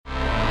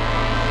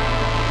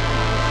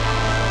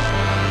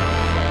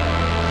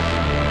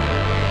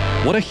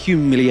What a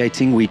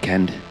humiliating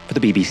weekend for the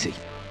BBC.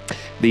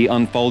 The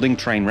unfolding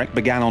train wreck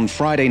began on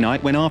Friday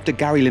night when, after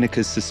Gary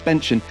Lineker's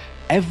suspension,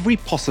 every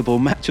possible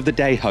Match of the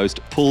Day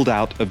host pulled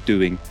out of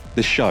doing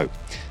the show.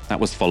 That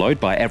was followed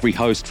by every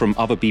host from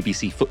other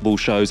BBC football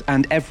shows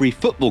and every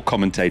football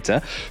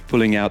commentator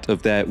pulling out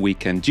of their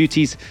weekend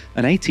duties,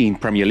 and 18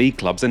 Premier League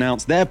clubs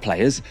announced their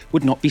players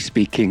would not be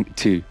speaking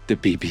to the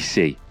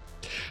BBC.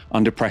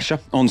 Under pressure,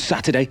 on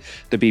Saturday,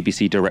 the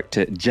BBC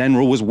Director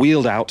General was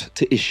wheeled out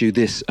to issue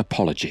this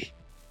apology.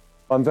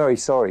 I'm very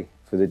sorry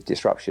for the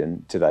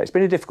disruption today. It's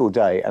been a difficult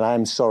day, and I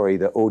am sorry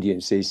that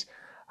audiences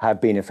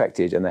have been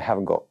affected and they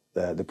haven't got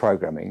the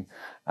programming.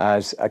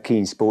 As a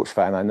keen sports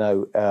fan, I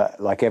know,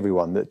 like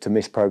everyone, that to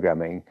miss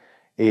programming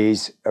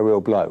is a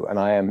real blow, and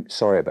I am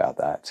sorry about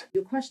that.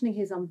 You're questioning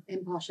his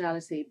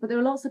impartiality, but there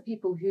are lots of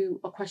people who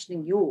are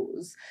questioning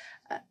yours.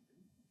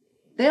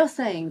 They are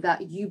saying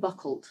that you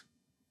buckled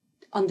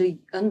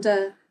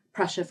under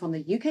pressure from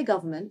the UK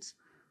government,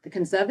 the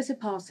Conservative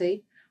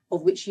Party,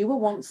 of which you were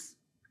once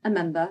a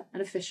member, an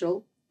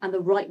official, and the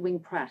right-wing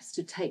press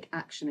to take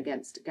action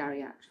against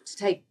Gary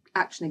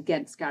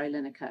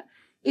Lineker.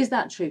 Is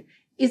that true?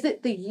 Is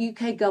it the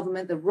UK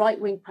government, the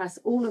right-wing press,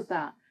 all of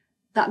that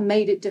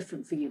made it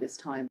different for you this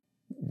time?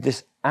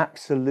 This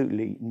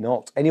absolutely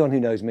not. Anyone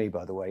who knows me,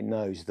 by the way,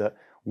 knows that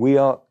we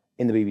are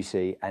in the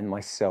BBC and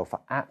myself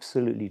are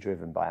absolutely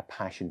driven by a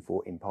passion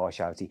for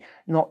impartiality,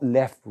 not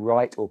left,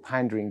 right, or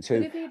pandering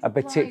to a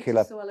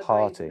particular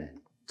party.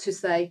 To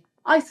say,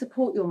 I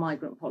support your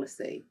migrant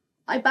policy,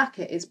 I back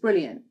it, it's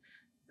brilliant.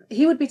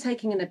 He would be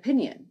taking an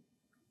opinion.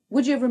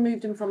 Would you have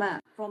removed him from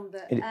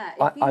the air?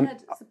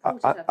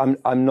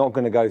 I'm not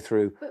going to go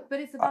through. But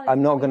it's a valid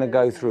I'm not point, going to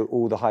go isn't through it?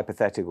 all the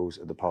hypotheticals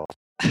of the past.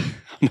 I'm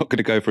not going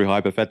to go through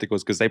hypotheticals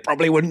because they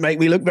probably wouldn't make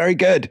me look very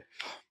good.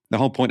 The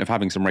whole point of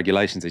having some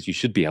regulations is you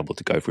should be able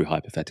to go through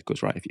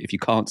hypotheticals, right? If you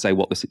can't say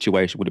what the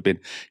situation would have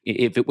been,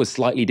 if it was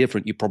slightly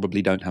different, you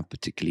probably don't have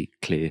particularly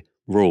clear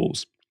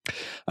rules.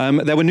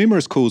 There were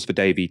numerous calls for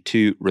Davey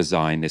to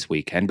resign this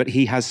weekend, but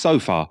he has so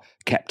far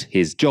kept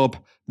his job,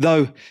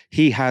 though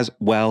he has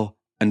well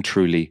and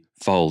truly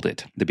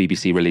folded. The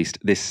BBC released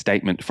this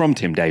statement from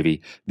Tim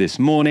Davey this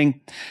morning.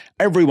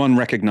 Everyone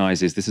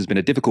recognises this has been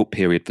a difficult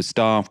period for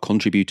staff,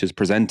 contributors,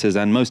 presenters,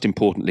 and most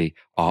importantly,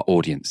 our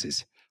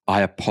audiences.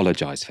 I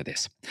apologise for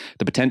this.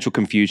 The potential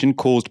confusion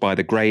caused by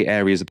the grey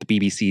areas of the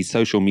BBC's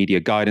social media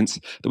guidance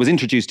that was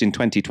introduced in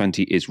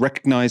 2020 is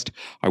recognised.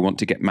 I want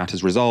to get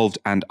matters resolved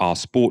and our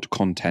sport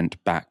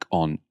content back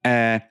on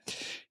air.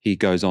 He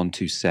goes on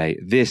to say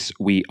this: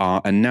 we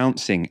are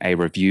announcing a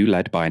review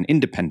led by an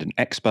independent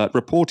expert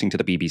reporting to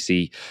the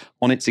BBC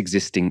on its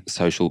existing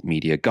social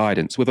media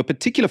guidance, with a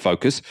particular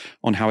focus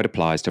on how it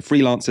applies to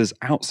freelancers,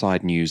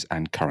 outside news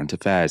and current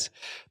affairs.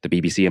 The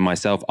BBC and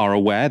myself are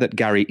aware that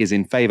Gary is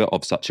in favour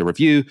of such a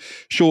review.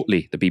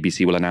 Shortly, the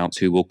BBC will announce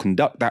who will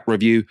conduct that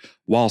review.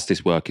 Whilst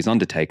this work is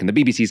undertaken, the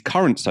BBC's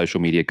current social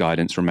media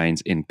guidance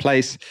remains in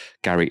place.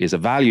 Gary is a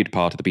valued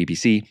part of the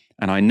BBC,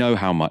 and I know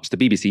how much the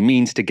BBC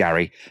means to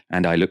Gary,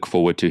 and I look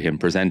forward to him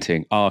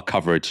presenting our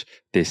coverage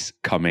this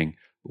coming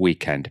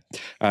weekend.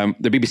 The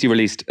BBC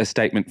released a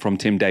statement from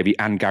Tim Davey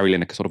and Gary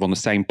Lineker sort of on the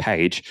same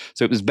page.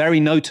 So it was very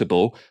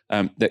notable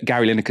that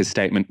Gary Lineker's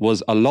statement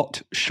was a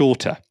lot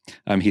shorter.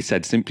 He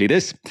said simply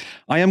this: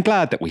 I am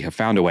glad that we have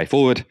found a way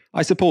forward.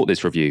 I support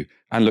this review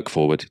and look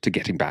forward to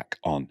getting back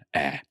on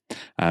air.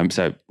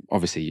 So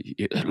obviously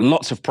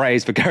lots of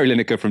praise for Gary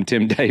Lineker from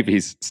Tim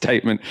Davey's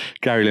statement.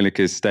 Gary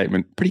Lineker's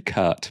statement, pretty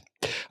curt.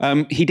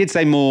 He did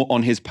say more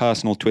on his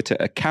personal Twitter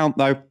account,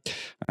 though.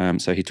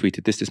 So he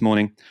tweeted this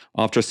morning.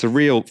 After a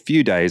surreal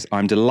few days,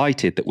 I'm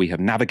delighted that we have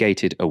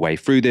navigated a way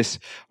through this.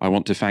 I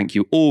want to thank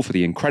you all for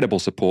the incredible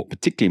support,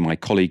 particularly my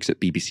colleagues at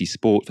BBC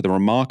Sport for the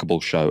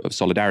remarkable show of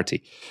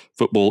solidarity.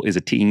 Football is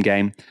a team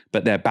game,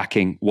 but their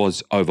backing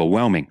was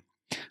overwhelming.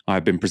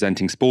 I've been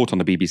presenting sport on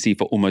the BBC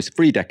for almost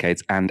 3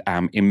 decades and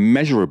am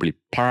immeasurably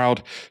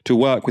proud to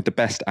work with the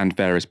best and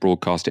fairest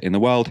broadcaster in the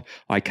world.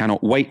 I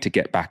cannot wait to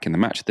get back in the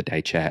Match of the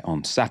Day chair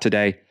on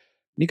Saturday.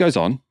 And he goes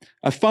on,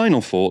 a final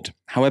thought,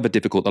 however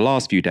difficult the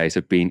last few days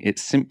have been, it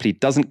simply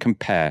doesn't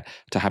compare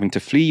to having to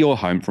flee your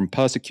home from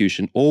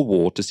persecution or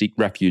war to seek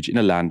refuge in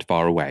a land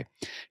far away.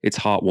 It's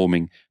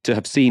heartwarming to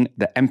have seen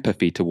the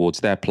empathy towards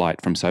their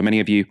plight from so many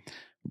of you.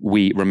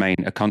 We remain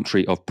a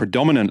country of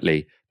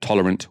predominantly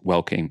tolerant,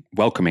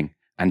 welcoming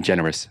and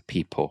generous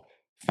people.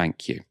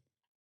 Thank you.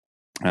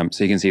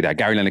 So you can see that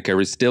Gary Lineker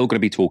is still going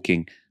to be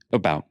talking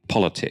about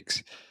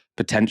politics,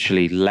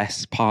 potentially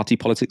less party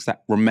politics.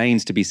 That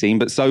remains to be seen.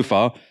 But so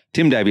far,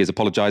 Tim Davey has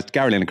apologised.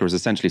 Gary Lineker has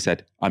essentially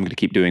said, I'm going to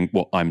keep doing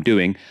what I'm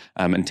doing.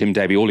 And Tim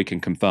Davey, all he can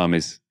confirm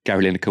is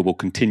Gary Lineker will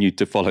continue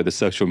to follow the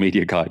social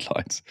media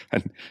guidelines.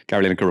 And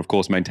Gary Lineker, of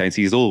course, maintains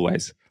he's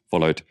always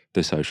followed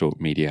the social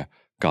media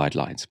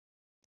guidelines.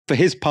 For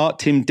his part,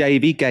 Tim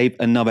Davey gave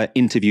another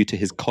interview to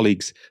his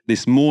colleagues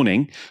this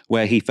morning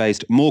where he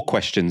faced more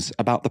questions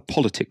about the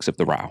politics of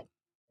the row.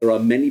 There are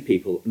many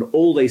people, and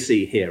all they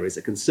see here is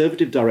a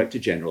Conservative Director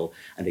General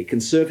and a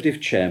Conservative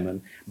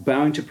Chairman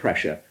bowing to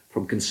pressure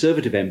from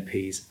Conservative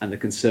MPs and the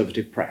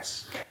Conservative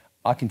press.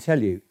 I can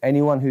tell you,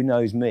 anyone who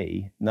knows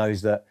me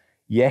knows that,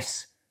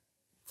 yes,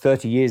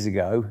 30 years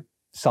ago,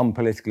 some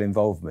political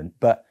involvement,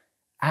 but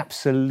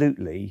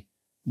absolutely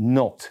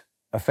not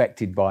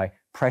affected by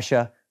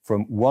pressure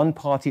from one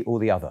party or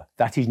the other.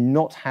 That is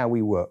not how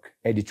we work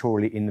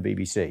editorially in the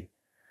BBC.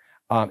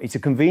 It's a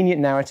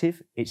convenient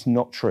narrative. It's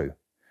not true.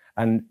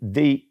 And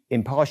the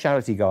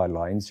impartiality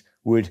guidelines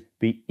would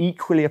be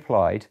equally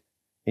applied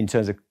in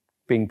terms of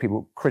being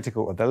people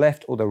critical of the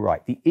left or the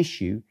right. The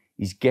issue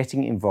is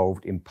getting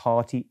involved in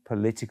party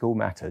political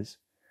matters,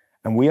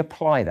 and we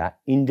apply that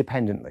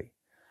independently.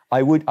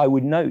 I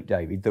would note,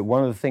 David, that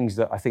one of the things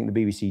that I think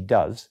the BBC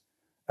does,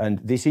 and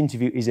this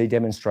interview is a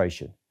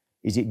demonstration,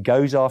 is it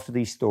goes after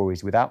these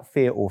stories without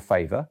fear or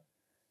favour.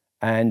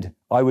 And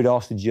I would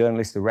ask the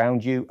journalists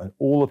around you and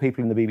all the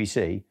people in the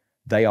BBC,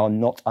 they are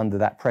not under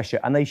that pressure,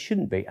 and they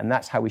shouldn't be, and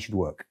that's how we should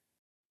work.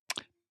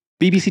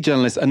 BBC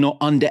journalists are not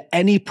under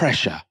any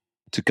pressure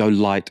to go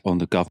light on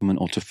the government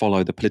or to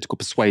follow the political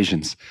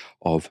persuasions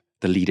of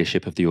the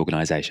leadership of the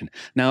organisation.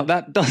 Now,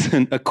 that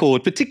doesn't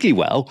accord particularly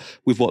well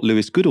with what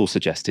Lewis Goodall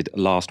suggested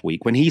last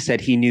week when he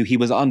said he knew he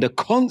was under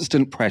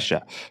constant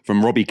pressure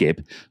from Robbie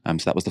Gibb, so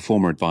that was the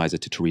former advisor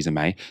to Theresa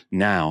May,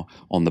 now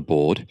on the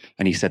board.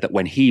 And he said that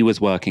when he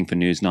was working for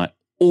Newsnight,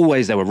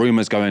 always there were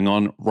rumours going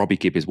on. Robbie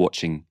Gibb is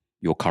watching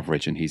your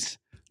coverage and he's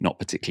not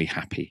particularly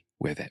happy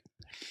with it.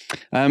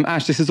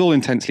 Ash, this is all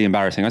intensely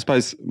embarrassing. I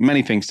suppose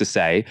many things to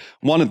say.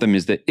 One of them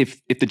is that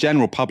if the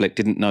general public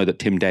didn't know that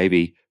Tim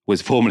Davie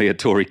was formerly a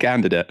Tory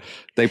candidate,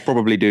 they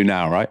probably do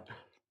now, right?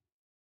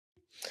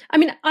 I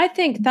mean, I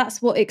think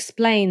that's what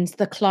explains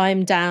the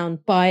climb down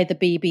by the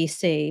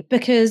BBC,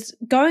 because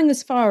going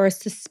as far as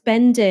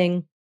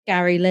suspending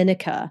Gary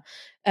Lineker,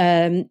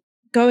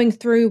 going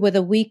through with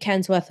a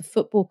weekend's worth of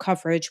football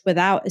coverage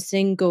without a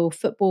single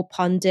football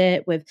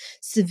pundit, with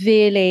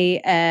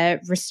severely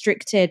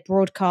restricted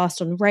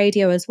broadcast on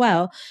radio as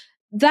well,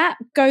 that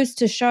goes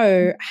to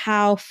show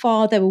how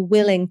far they were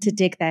willing to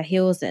dig their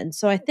heels in.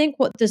 So I think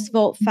what this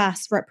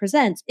volte-face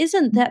represents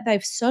isn't that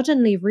they've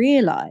suddenly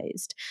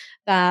realised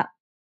that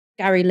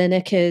Gary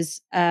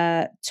Lineker's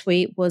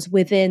tweet was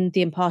within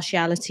the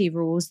impartiality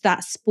rules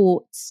that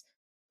sports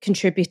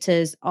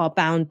contributors are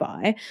bound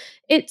by.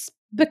 It's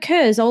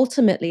because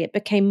ultimately it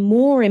became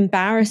more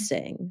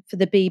embarrassing for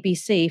the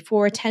BBC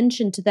for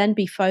attention to then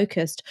be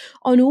focused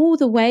on all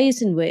the ways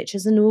in which,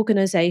 as an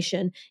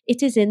organisation,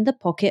 it is in the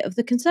pocket of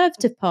the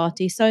Conservative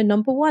Party. So,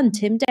 number one,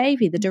 Tim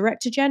Davie, the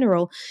Director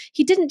General,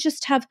 he didn't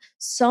just have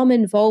some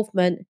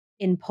involvement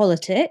in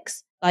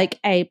politics, like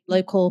a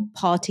local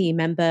party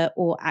member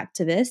or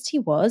activist. He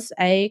was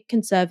a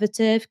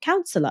Conservative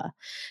councillor.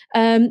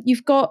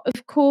 You've got,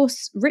 of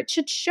course,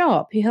 Richard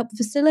Sharp, who helped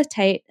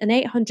facilitate an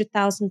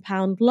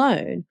 £800,000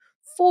 loan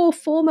for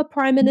former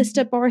Prime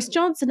Minister Boris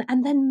Johnson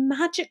and then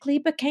magically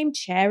became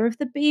chair of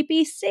the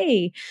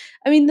BBC.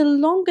 I mean, the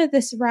longer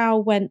this row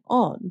went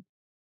on,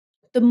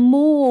 the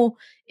more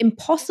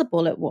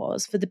impossible it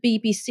was for the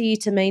BBC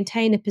to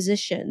maintain a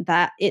position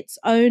that its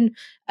own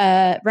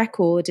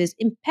record is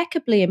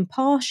impeccably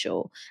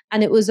impartial.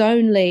 And it was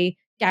only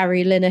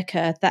Gary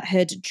Lineker that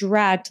had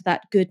dragged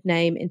that good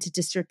name into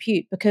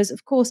disrepute, because,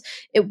 of course,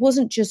 it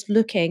wasn't just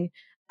looking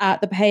at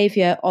the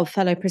behaviour of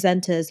fellow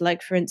presenters,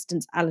 like, for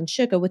instance, Alan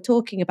Sugar. We're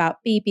talking about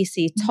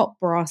BBC top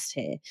brass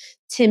here: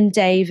 Tim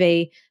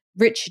Davie,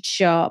 Richard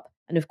Sharp,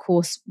 and, of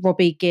course,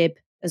 Robbie Gibb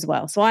as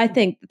well. So I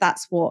think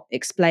that's what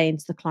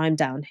explains the climb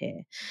down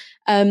here.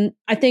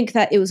 I think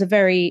that it was a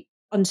very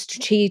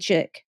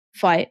unstrategic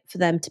fight for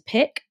them to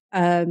pick,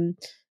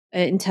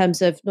 in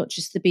terms of not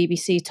just the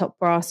BBC top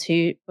brass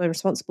who were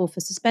responsible for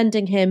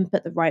suspending him,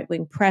 but the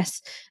right-wing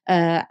press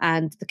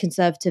and the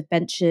Conservative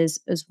benches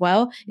as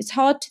well. It's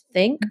hard to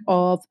think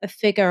of a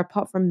figure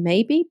apart from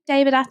maybe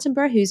David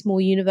Attenborough, who's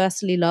more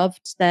universally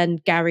loved than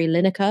Gary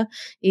Lineker.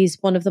 He's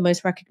one of the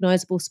most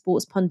recognisable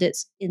sports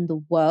pundits in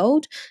the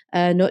world,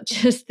 not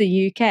just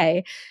the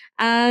UK.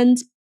 And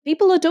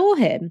people adore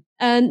him.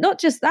 And not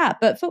just that,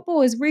 but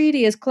football is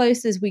really as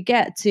close as we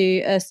get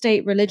to a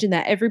state religion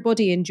that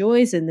everybody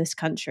enjoys in this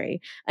country.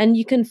 And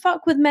you can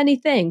fuck with many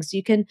things.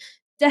 You can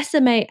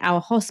decimate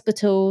our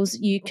hospitals.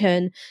 You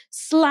can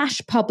slash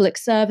public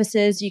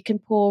services. You can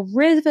pour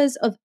rivers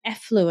of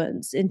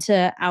effluence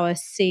into our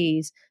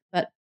seas,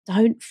 but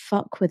don't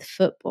fuck with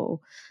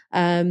football.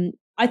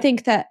 I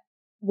think that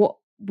what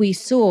we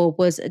saw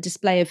was a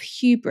display of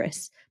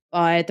hubris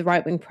by the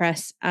right-wing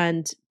press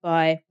and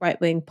by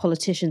right-wing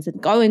politicians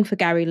and going for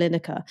Gary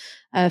Lineker,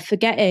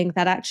 forgetting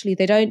that actually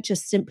they don't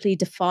just simply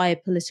defy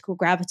political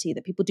gravity,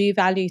 that people do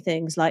value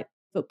things like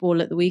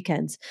football at the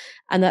weekends,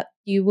 and that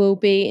you will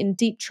be in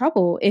deep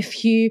trouble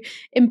if you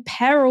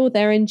imperil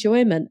their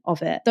enjoyment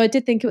of it. Though I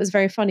did think it was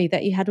very funny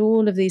that you had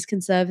all of these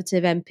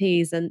Conservative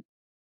MPs and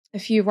a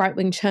few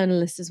right-wing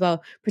journalists as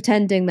well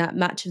pretending that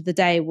Match of the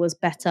Day was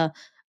better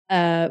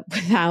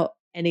without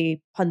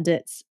any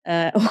pundits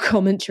or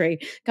commentary,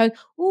 going,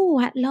 "Oh,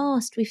 at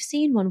last we've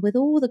seen one with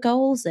all the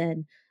goals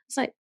in." It's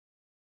like,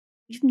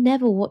 you've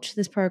never watched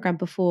this program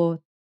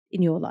before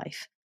in your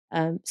life.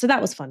 So that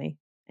was funny.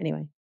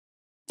 Anyway.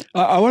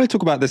 I want to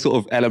talk about this sort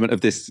of element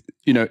of this,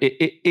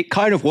 it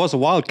kind of was a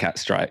wildcat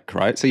strike,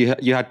 right? So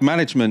you had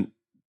management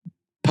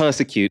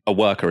persecute a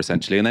worker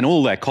essentially, and then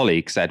all their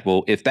colleagues said,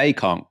 well, if they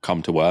can't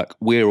come to work,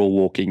 we're all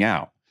walking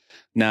out.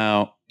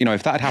 Now,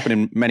 if that had happened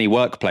in many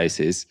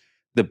workplaces,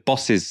 the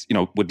bosses,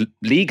 would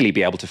legally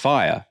be able to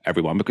fire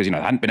everyone because,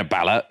 there hadn't been a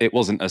ballot. It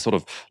wasn't a sort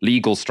of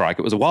legal strike.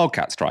 It was a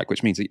wildcat strike,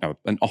 which means,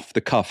 an off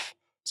the cuff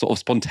sort of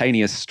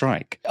spontaneous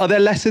strike. Are there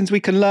lessons we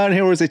can learn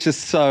here, or is it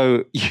just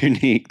so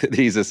unique that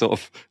these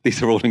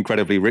are all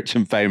incredibly rich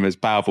and famous,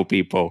 powerful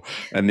people,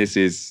 and this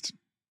is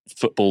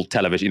football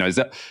television?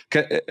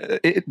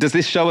 Does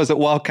this show us that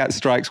wildcat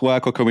strikes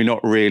work, or can we not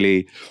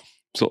really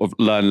sort of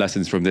learn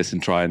lessons from this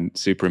and try and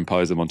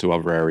superimpose them onto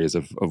other areas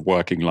of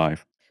working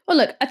life? Well,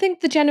 look, I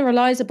think the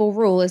generalizable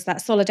rule is that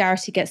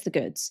solidarity gets the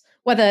goods,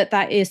 whether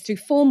that is through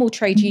formal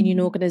trade union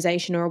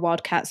organization or a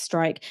wildcat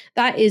strike.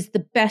 That is the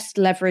best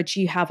leverage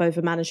you have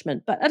over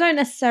management. But I don't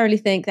necessarily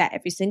think that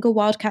every single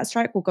wildcat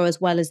strike will go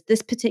as well as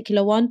this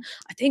particular one.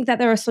 I think that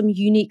there are some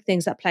unique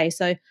things at play.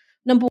 So,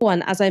 number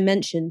one, as I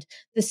mentioned,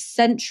 the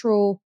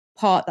central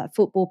part that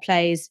football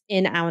plays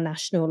in our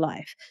national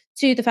life.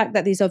 Two, the fact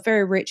that these are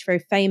very rich, very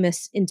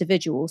famous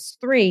individuals.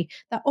 Three,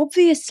 that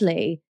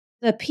obviously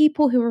the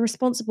people who were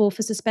responsible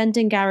for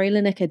suspending Gary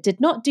Lineker did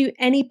not do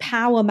any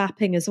power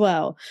mapping as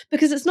well,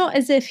 because it's not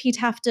as if he'd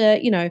have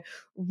to,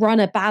 run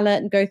a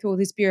ballot and go through all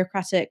these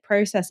bureaucratic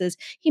processes.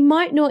 He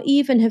might not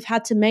even have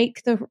had to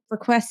make the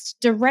request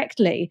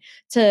directly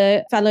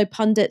to fellow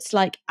pundits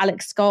like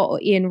Alex Scott or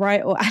Ian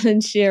Wright or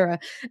Alan Shearer.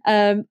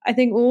 I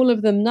think all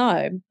of them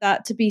know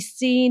that to be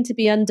seen to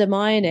be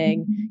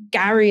undermining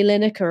Gary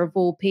Lineker of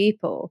all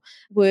people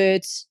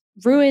would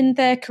ruin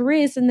their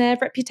careers and their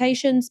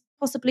reputations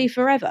possibly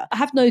forever. I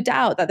have no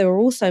doubt that they were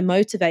also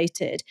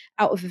motivated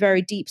out of a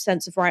very deep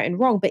sense of right and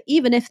wrong, but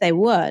even if they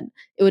weren't,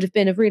 it would have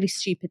been a really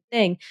stupid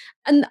thing.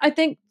 And I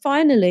think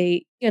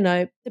finally,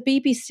 the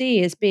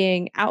BBC is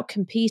being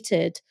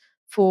outcompeted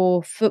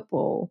for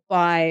football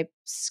by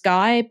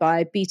Sky,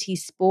 by BT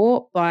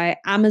Sport, by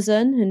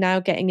Amazon, who are now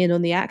getting in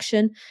on the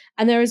action.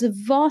 And there is a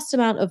vast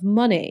amount of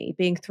money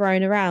being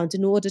thrown around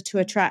in order to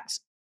attract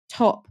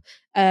top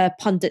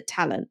pundit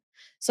talent.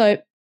 So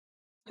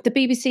the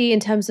BBC, in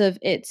terms of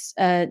its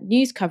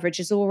news coverage,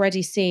 has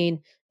already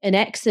seen an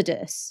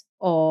exodus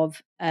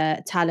of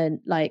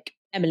talent like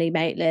Emily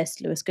Maitlis,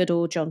 Lewis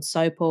Goodall, John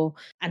Sopel,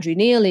 Andrew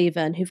Neil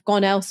even, who've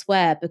gone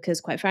elsewhere because,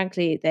 quite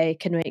frankly, they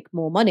can make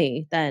more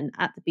money than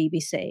at the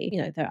BBC.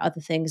 There are other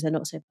things. They're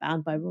not so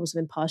bound by rules of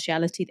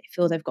impartiality. They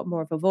feel they've got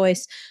more of a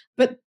voice.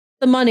 But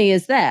the money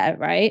is there,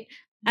 right?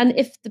 And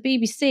if the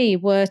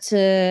BBC were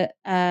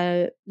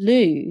to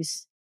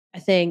lose, I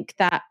think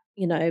that,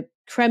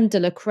 creme de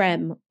la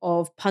creme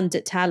of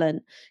pundit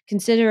talent,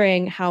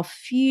 considering how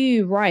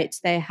few rights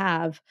they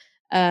have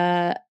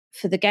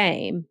for the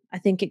game, I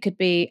think it could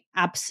be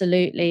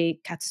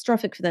absolutely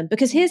catastrophic for them.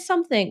 Because here's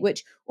something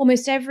which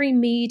almost every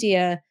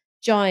media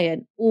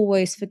giant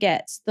always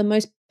forgets. The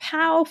most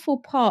powerful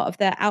part of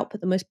their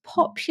output, the most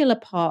popular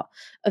part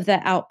of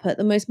their output,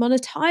 the most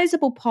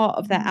monetizable part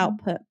of their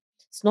output,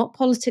 it's not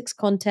politics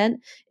content,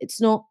 it's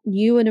not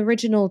new and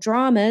original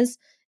dramas,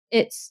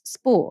 it's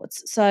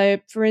sports. So,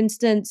 for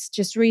instance,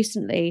 just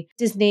recently,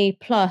 Disney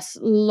Plus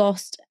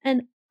lost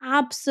an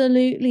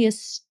absolutely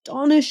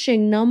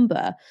astonishing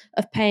number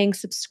of paying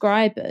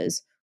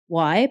subscribers.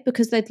 Why?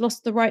 Because they'd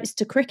lost the rights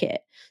to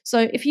cricket.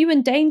 So if you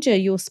endanger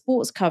your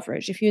sports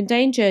coverage, if you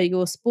endanger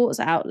your sports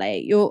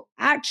outlay, you're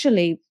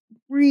actually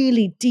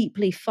really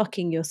deeply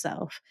fucking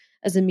yourself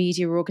as a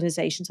media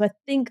organization. So I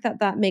think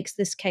that makes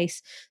this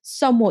case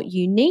somewhat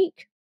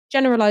unique.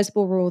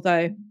 Generalizable rule,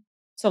 though,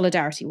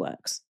 solidarity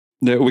works.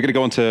 We're going to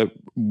go on to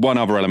one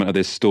other element of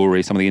this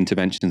story, some of the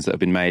interventions that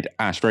have been made.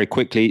 Ash, very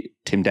quickly,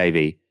 Tim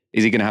Davie,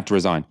 is he going to have to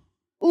resign?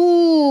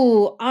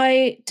 Ooh,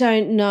 I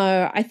don't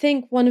know. I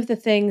think one of the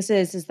things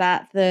is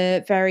that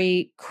the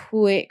very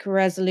quick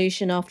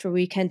resolution after a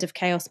weekend of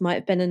chaos might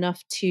have been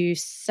enough to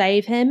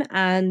save him.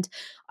 And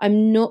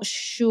I'm not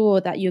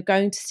sure that you're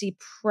going to see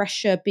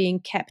pressure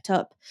being kept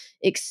up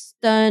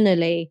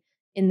externally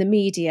in the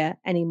media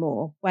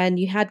anymore. When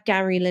you had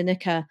Gary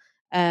Lineker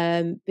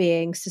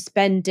being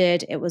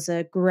suspended, it was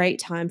a great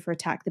time for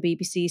Attack the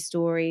BBC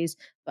stories.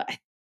 But I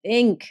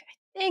think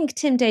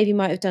Tim Davie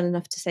might have done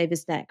enough to save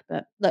his neck.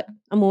 But look,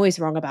 I'm always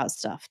wrong about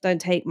stuff. Don't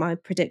take my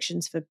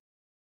predictions for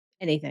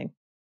anything.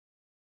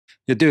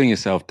 You're doing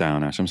yourself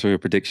down, Ash. I'm sure your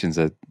predictions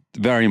are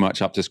very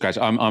much up to scratch.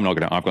 I've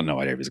got no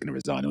idea if he's going to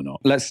resign or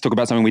not. Let's talk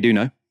about something we do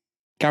know.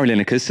 Gary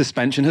Lineker's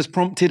suspension has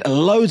prompted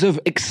loads of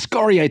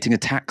excoriating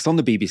attacks on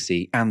the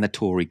BBC and the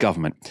Tory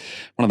government.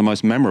 One of the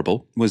most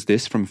memorable was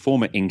this from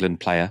former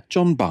England player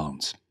John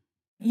Barnes.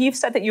 You've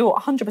said that you're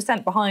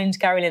 100% behind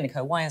Gary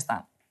Lineker. Why is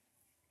that?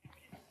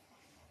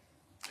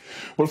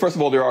 Well, first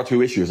of all, there are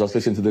two issues. I was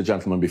listening to the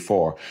gentleman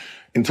before.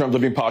 In terms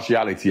of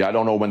impartiality, I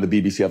don't know when the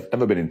BBC have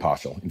ever been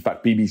impartial. In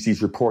fact,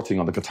 BBC's reporting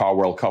on the Qatar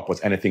World Cup was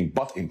anything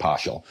but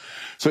impartial.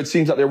 So it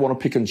seems that they want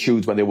to pick and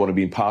choose when they want to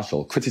be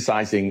impartial.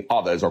 Criticizing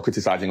others or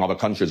criticizing other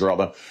countries or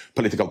other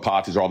political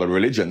parties or other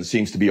religions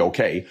seems to be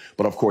okay.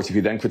 But of course, if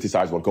you then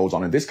criticize what goes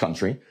on in this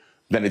country,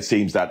 then it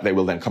seems that they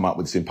will then come out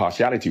with this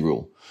impartiality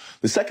rule.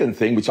 The second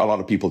thing, which a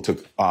lot of people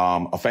took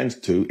offense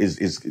to,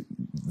 is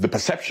the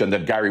perception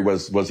that Gary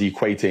was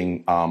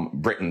equating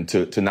Britain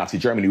to Nazi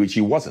Germany, which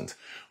he wasn't.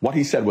 What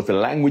he said was the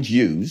language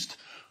used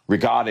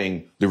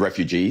regarding the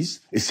refugees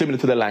is similar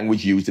to the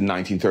language used in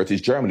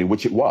 1930s Germany,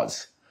 which it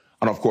was.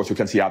 And of course, we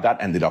can see how that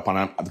ended up.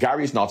 And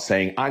Gary is not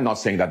saying, I'm not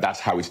saying that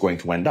that's how it's going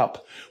to end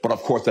up. But of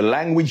course, the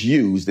language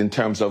used in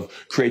terms of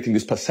creating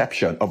this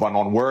perception of an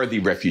unworthy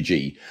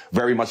refugee,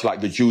 very much like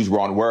the Jews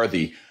were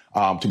unworthy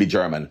to be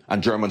German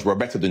and Germans were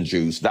better than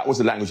Jews. That was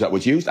the language that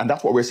was used. And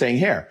that's what we're saying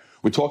here.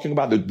 We're talking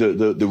about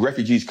the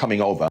refugees coming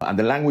over, and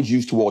the language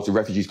used towards the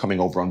refugees coming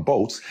over on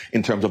boats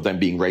in terms of them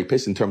being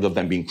rapists, in terms of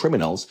them being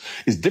criminals,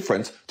 is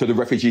different to the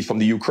refugees from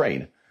the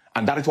Ukraine.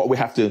 And that is what we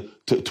have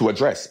to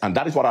address. And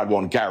that is what I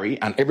want Gary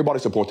and everybody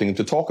supporting him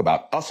to talk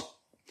about. Us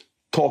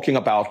talking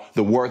about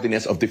the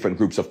worthiness of different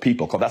groups of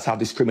people, because that's how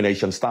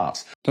discrimination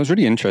starts. That was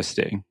really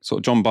interesting. Sort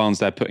of John Barnes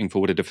there putting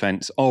forward a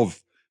defense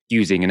of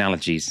using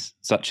analogies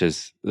such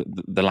as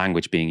the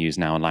language being used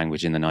now and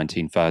language in the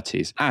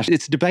 1930s. Ash,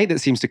 it's a debate that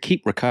seems to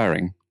keep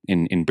recurring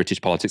in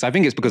British politics. I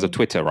think it's because of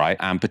Twitter, right?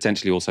 And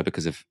potentially also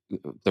because of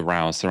the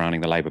rows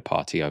surrounding the Labour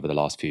Party over the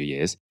last few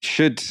years.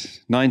 Should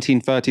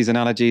 1930s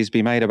analogies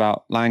be made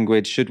about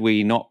language? Should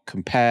we not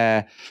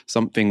compare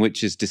something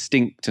which is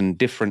distinct and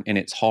different in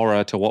its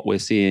horror to what we're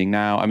seeing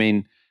now? I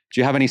mean, do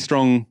you have any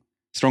strong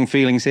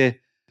feelings here?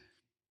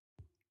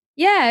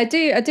 Yeah,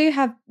 I do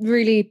have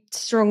really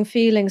strong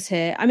feelings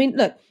here. I mean,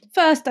 look,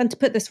 first, and to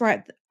put this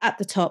right at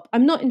the top,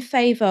 I'm not in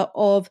favour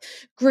of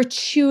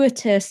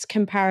gratuitous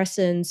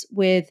comparisons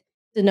with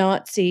the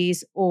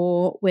Nazis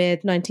or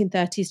with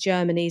 1930s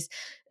Germany's,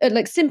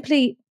 like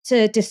simply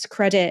to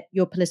discredit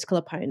your political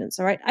opponents,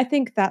 all right? I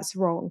think that's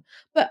wrong.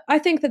 But I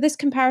think that this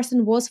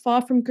comparison was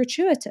far from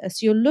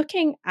gratuitous. You're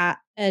looking at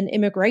an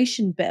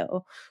immigration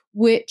bill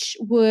which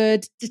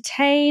would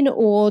detain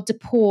or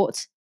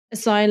deport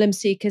asylum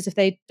seekers if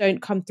they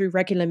don't come through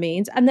regular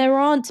means. And there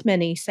aren't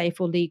many safe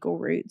or legal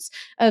routes.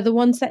 The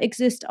ones that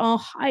exist are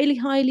highly,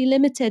 highly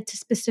limited to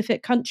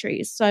specific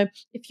countries. So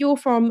if you're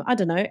from, I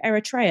don't know,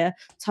 Eritrea,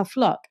 tough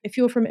luck. If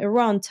you're from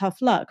Iran,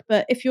 tough luck.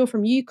 But if you're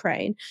from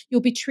Ukraine,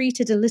 you'll be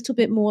treated a little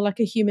bit more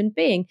like a human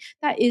being.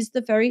 That is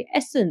the very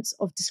essence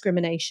of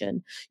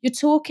discrimination. You're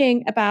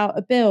talking about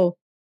a bill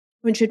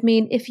which would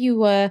mean if you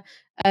were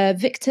a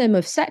victim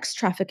of sex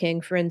trafficking,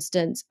 for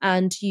instance,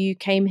 and you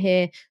came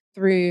here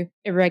through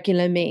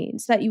irregular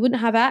means, that you wouldn't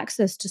have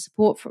access to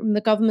support from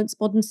the government's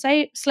modern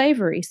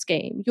slavery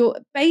scheme. You're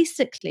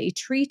basically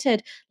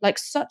treated like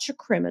such a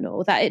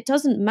criminal that it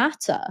doesn't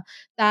matter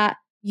that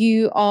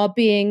you are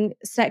being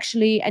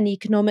sexually and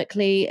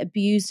economically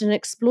abused and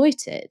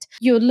exploited.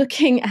 You're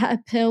looking at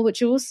a bill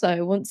which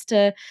also wants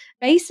to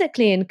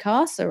basically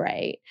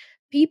incarcerate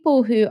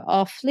people who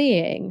are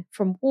fleeing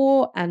from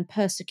war and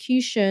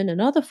persecution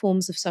and other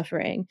forms of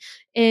suffering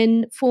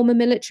in former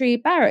military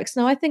barracks.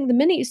 Now, I think the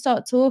minute you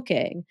start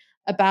talking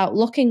about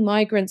locking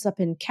migrants up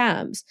in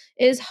camps,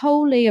 it is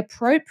wholly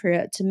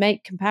appropriate to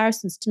make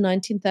comparisons to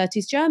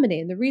 1930s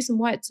Germany. And the reason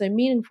why it's so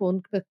meaningful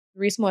and the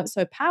reason why it's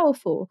so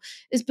powerful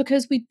is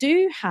because we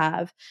do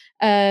have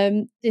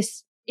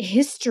this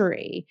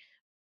history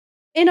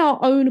in our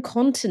own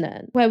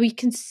continent where we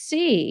can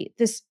see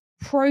this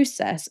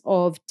process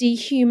of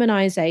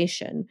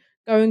dehumanization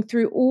going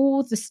through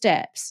all the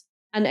steps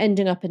and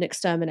ending up in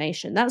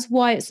extermination. That's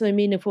why it's so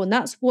meaningful. And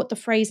that's what the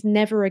phrase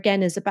never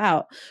again is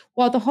about.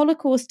 While the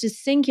Holocaust is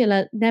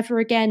singular, never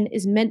again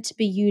is meant to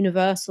be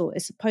universal.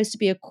 It's supposed to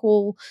be a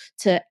call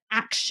to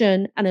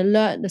action and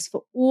alertness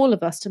for all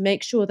of us to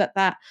make sure that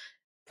that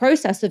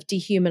process of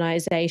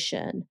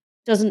dehumanization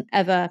doesn't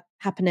ever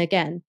happen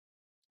again.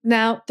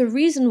 Now, the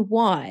reason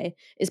why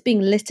it's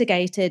being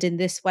litigated in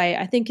this way,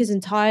 I think, is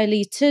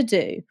entirely to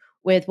do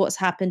with what's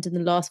happened in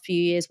the last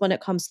few years when it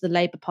comes to the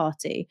Labour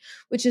Party,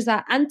 which is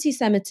that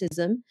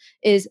anti-Semitism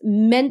is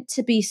meant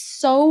to be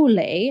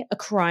solely a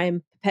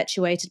crime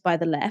perpetuated by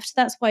the left.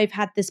 That's why we've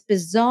had this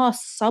bizarre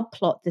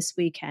subplot this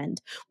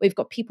weekend. We've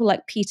got people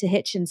like Peter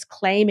Hitchens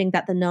claiming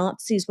that the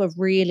Nazis were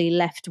really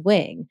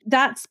left-wing.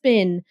 That's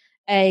been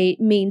a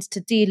means to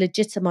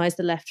delegitimize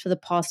the left for the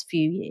past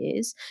few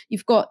years.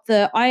 You've got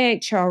the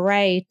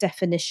IHRA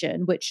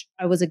definition, which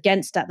I was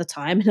against at the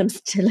time and I'm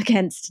still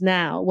against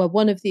now, where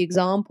one of the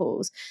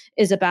examples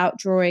is about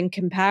drawing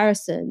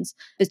comparisons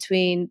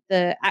between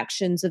the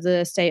actions of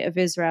the State of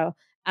Israel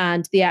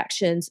and the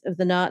actions of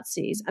the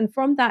Nazis. And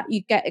from that,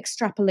 you get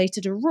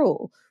extrapolated a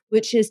rule,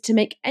 which is to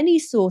make any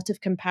sort of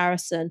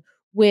comparison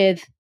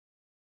with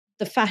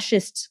the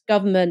fascist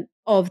government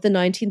of the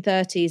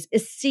 1930s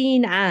is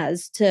seen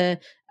as to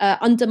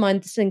undermine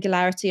the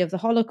singularity of the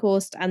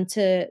Holocaust and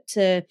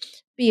to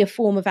be a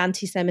form of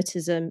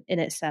anti-Semitism in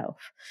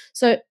itself.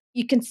 So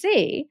you can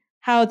see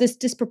how this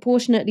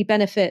disproportionately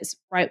benefits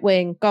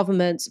right-wing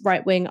governments,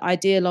 right-wing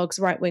ideologues,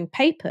 right-wing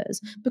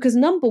papers, because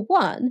number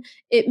one,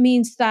 it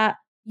means that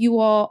you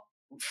are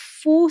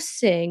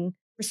forcing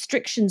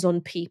restrictions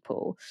on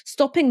people,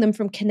 stopping them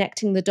from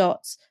connecting the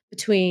dots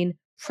between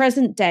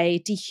present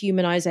day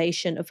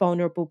dehumanization of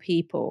vulnerable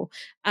people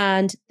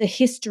and the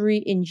history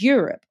in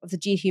Europe of the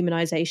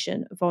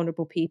dehumanization of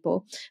vulnerable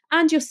people.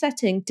 And you're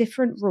setting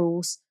different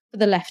rules for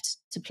the left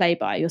to play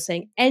by. You're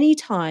saying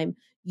anytime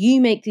you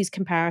make these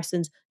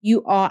comparisons,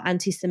 you are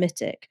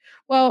anti-Semitic.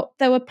 Well,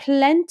 there were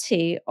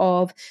plenty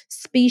of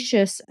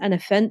specious and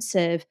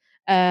offensive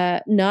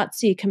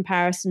Nazi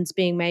comparisons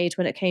being made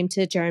when it came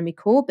to Jeremy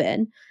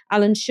Corbyn.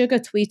 Alan Sugar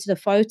tweeted a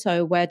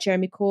photo where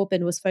Jeremy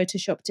Corbyn was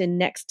photoshopped in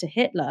next to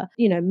Hitler.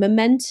 You know,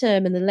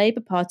 Momentum and the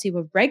Labour Party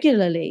were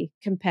regularly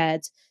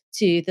compared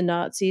to the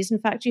Nazis. In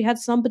fact, you had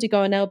somebody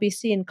go on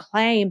LBC and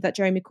claim that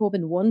Jeremy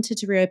Corbyn wanted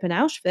to reopen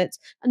Auschwitz,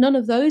 and none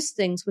of those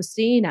things were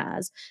seen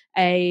as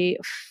a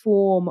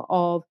form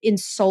of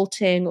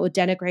insulting or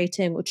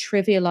denigrating or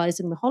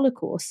trivializing the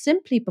Holocaust,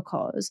 simply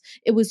because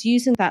it was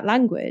using that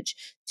language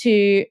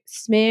to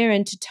smear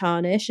and to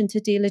tarnish and to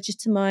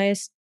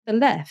delegitimize the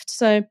left.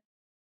 So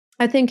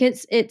I think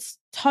it's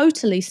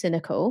totally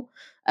cynical,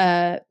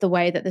 the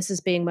way that this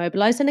is being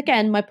mobilized. And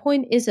again, my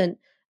point isn't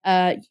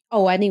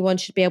anyone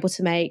should be able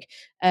to make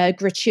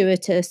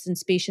gratuitous and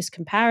specious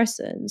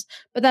comparisons,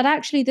 but that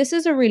actually this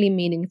is a really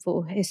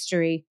meaningful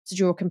history to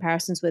draw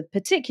comparisons with,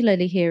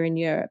 particularly here in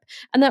Europe.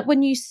 And that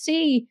when you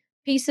see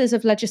pieces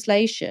of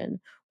legislation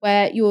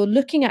where you're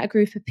looking at a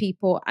group of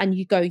people and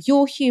you go,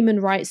 your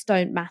human rights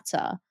don't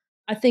matter,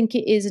 I think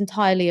it is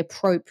entirely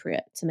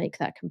appropriate to make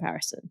that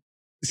comparison.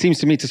 It seems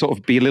to me to sort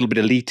of be a little bit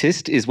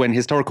elitist is when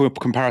historical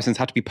comparisons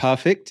have to be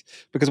perfect.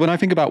 Because when I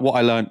think about what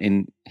I learned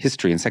in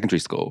history in secondary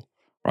school,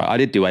 right, I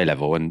did do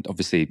A-level, and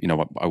obviously, you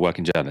know, I work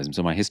in journalism,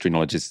 so my history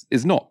knowledge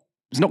is not,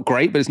 it's not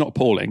great, but it's not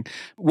appalling.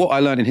 What I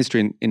learned in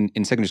history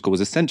in secondary school was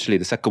essentially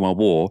the Second World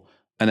War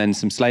and then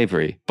some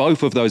slavery.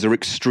 Both of those are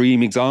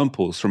extreme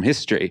examples from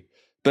history.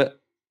 But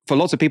for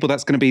lots of people,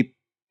 that's going to be,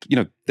 you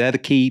know, they're the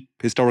key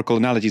historical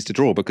analogies to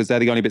draw because they're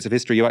the only bits of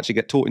history you actually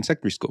get taught in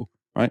secondary school,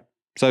 right?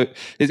 So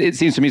it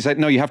seems to me, it's like,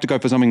 no, you have to go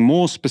for something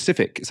more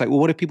specific. It's like, well,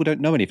 what if people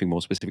don't know anything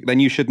more specific? Then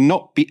you should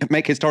not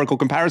make historical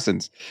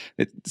comparisons.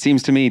 It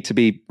seems to me to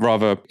be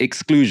rather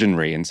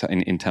exclusionary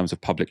in terms of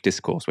public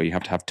discourse, where you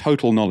have to have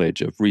total knowledge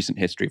of recent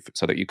history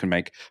so that you can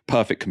make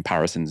perfect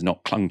comparisons,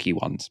 not clunky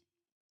ones.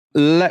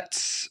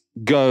 Let's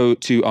go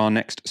to our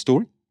next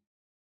story.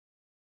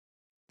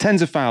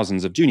 Tens of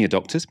thousands of junior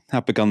doctors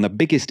have begun the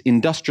biggest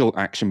industrial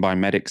action by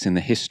medics in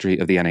the history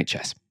of the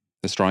NHS.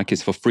 The strike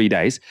is for 3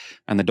 days,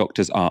 and the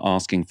doctors are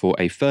asking for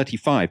a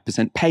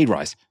 35% pay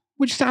rise,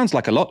 which sounds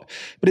like a lot,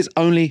 but it's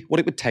only what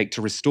it would take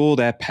to restore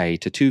their pay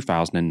to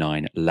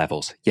 2009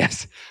 levels.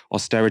 Yes,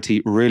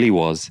 austerity really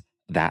was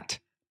that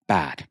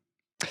bad.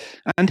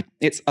 And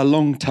it's a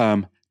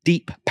long-term,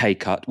 deep pay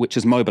cut which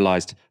has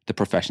mobilised the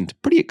profession to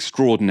pretty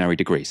extraordinary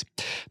degrees.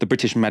 The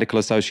British Medical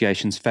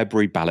Association's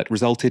February ballot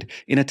resulted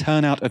in a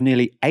turnout of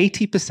nearly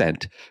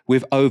 80%,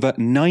 with over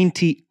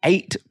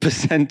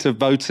 98% of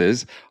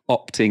voters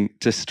opting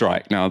to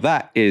strike. Now,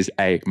 that is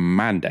a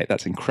mandate.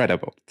 That's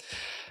incredible.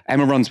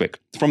 Emma Runswick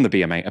from the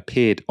BMA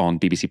appeared on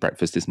BBC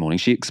Breakfast this morning.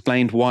 She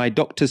explained why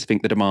doctors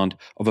think the demand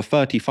of a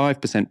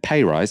 35%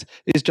 pay rise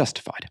is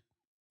justified.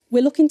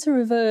 We're looking to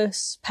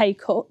reverse pay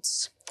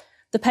cuts.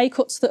 The pay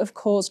cuts that have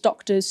caused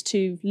doctors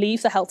to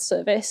leave the health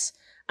service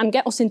and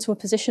get us into a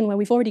position where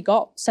we've already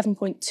got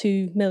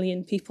 7.2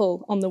 million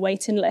people on the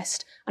waiting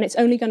list. And it's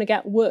only going to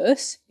get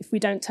worse if we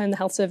don't turn the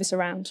health service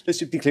around. Just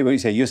to be clear what you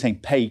say, you're saying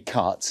pay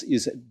cuts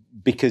is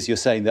because you're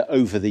saying that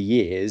over the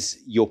years,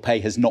 your pay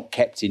has not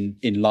kept in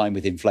line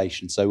with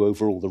inflation. So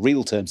overall, the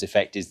real terms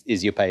effect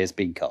is your pay has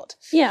been cut.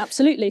 Yeah,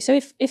 absolutely. So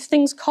if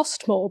things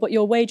cost more, but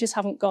your wages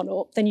haven't gone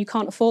up, then you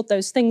can't afford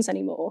those things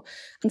anymore.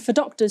 And for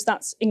doctors,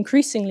 that's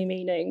increasingly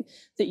meaning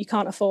that you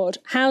can't afford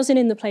housing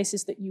in the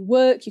places that you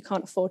work, you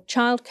can't afford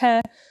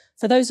childcare.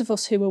 For those of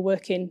us who are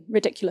working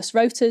ridiculous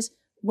rotas,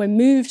 we're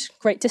moved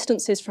great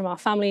distances from our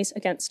families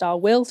against our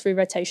will through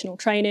rotational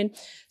training.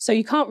 So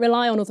you can't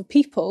rely on other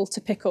people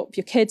to pick up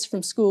your kids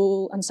from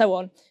school and so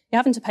on. You're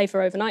having to pay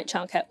for overnight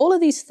childcare. All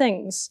of these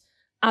things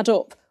add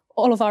up.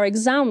 All of our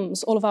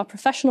exams, all of our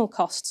professional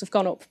costs have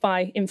gone up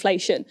by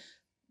inflation,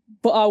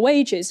 but our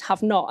wages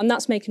have not. And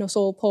that's making us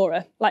all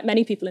poorer, like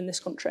many people in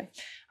this country.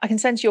 I can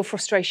sense your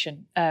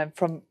frustration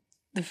from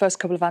the first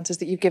couple of answers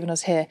that you've given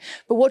us here.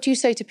 But what do you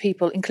say to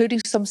people, including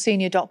some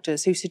senior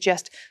doctors, who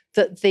suggest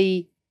that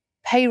the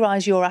pay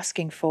rise you're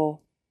asking for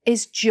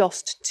is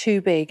just too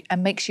big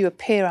and makes you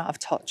appear out of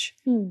touch?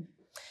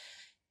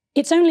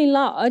 It's only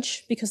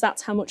large because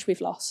that's how much we've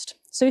lost.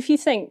 So if you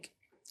think,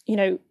 you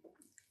know,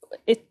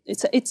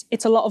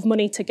 it's a lot of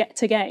money to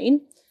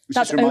gain.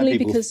 That's only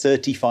because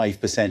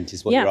 35%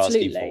 is what you're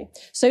asking for.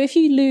 So if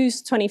you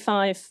lose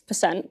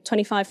 25%,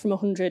 25 from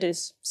 100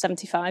 is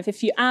 75.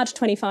 If you add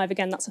 25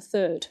 again, that's a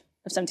third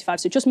of 75.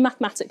 So just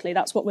mathematically,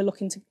 that's what we're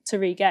looking to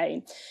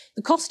regain.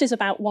 The cost is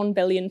about £1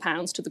 billion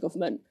to the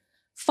government.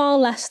 far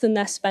less than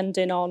they're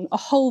spending on a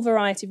whole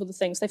variety of other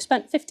things. They've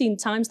spent 15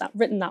 times that,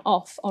 written that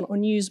off on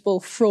unusable,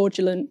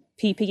 fraudulent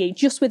PPE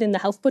just within the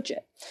health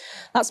budget.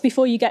 That's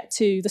before you get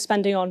to the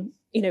spending on,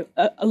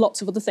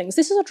 lots of other things.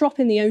 This is a drop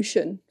in the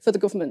ocean for the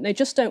government. They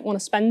just don't want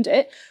to spend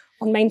it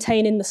on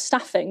maintaining the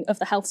staffing of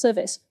the health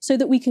service so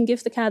that we can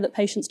give the care that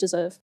patients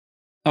deserve.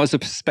 That was the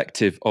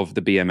perspective of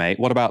the BMA.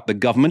 What about the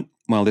government?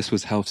 Well, this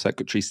was Health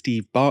Secretary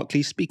Steve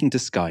Barclay speaking to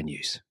Sky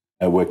News.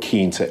 We're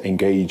keen to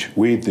engage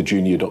with the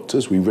junior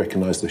doctors. We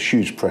recognise the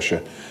huge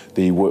pressure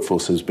the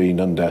workforce has been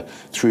under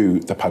through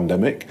the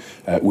pandemic.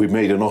 We've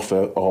made an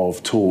offer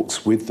of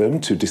talks with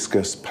them to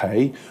discuss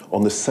pay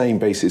on the same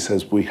basis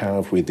as we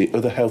have with the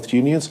other health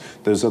unions.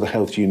 Those other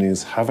health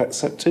unions have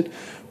accepted,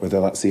 whether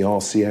that's the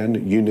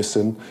RCN,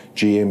 Unison,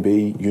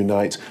 GMB,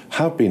 Unite,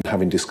 have been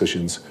having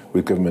discussions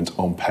with government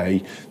on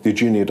pay. The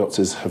junior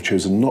doctors have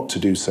chosen not to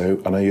do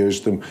so, and I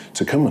urge them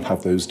to come and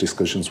have those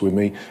discussions with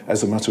me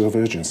as a matter of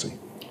urgency.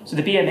 So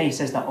the BMA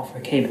says that offer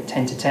came at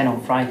 10 to 10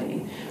 on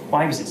Friday.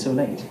 Why was it so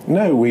late?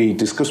 No, we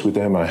discussed with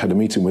them. I had a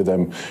meeting with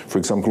them, for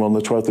example, on the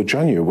 12th of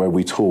January, where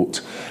we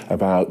talked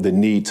about the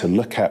need to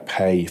look at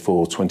pay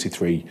for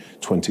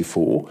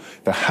 23-24.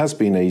 There has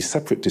been a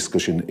separate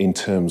discussion in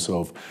terms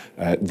of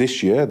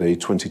this year, the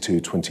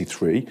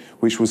 22-23,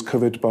 which was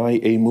covered by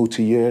a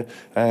multi-year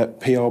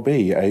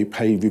PRB, a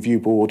pay review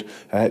board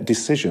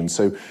decision.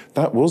 So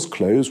that was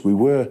closed. We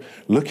were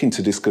looking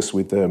to discuss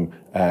with them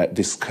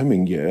this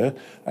coming year.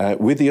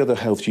 With the other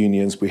health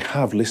unions, we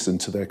have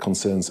listened to their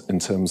concerns in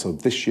terms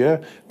of this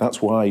year.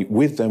 That's why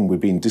with them we've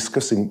been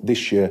discussing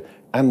this year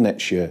and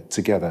next year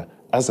together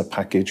as a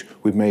package.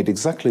 We've made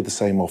exactly the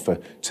same offer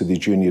to the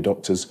junior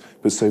doctors,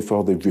 but so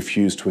far they've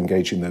refused to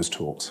engage in those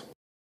talks.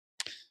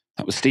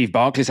 That was Steve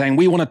Barclay saying,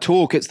 we want to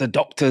talk. It's the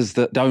doctors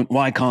that don't.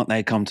 Why can't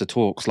they come to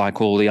talks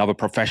like all the other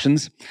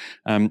professions?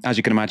 As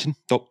you can imagine,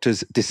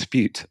 doctors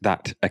dispute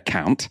that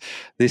account.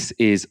 This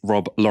is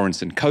Rob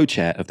Lawrenson,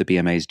 co-chair of the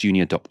BMA's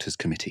Junior Doctors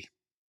Committee.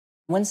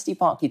 When Steve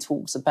Barclay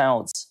talks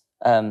about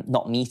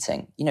not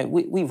meeting,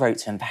 we wrote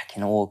to him back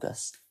in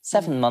August,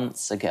 7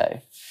 months ago.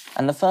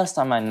 And the first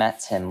time I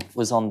met him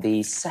was on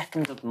the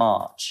 2nd of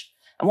March.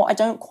 And what I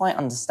don't quite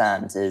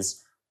understand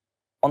is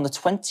on the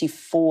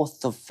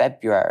 24th of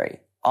February,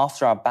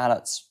 after our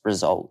ballots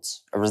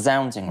result, a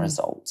resounding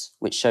result,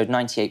 which showed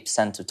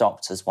 98% of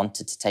doctors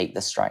wanted to take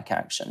this strike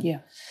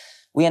action,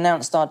 we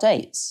announced our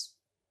dates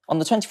on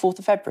the 24th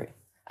of February.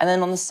 And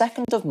then on the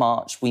 2nd of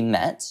March, we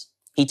met.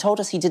 He told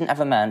us he didn't have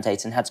a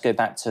mandate and had to go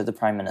back to the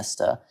Prime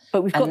Minister.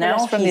 But we've got the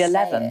rest from the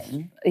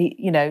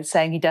 11th,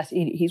 saying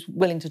he's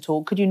willing to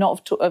talk. Could you not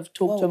have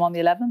talked to him on the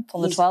 11th,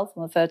 on the 12th,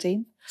 on the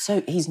 13th?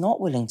 So he's not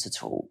willing to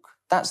talk.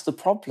 That's the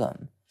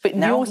problem. But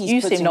now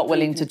you seem not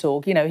willing to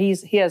talk.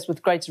 He has,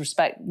 with great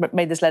respect,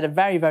 made this letter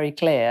very, very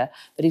clear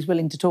that he's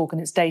willing to talk, and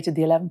it's dated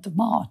the 11th of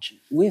March.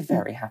 We're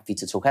very happy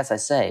to talk. As I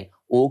say,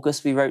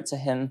 August we wrote to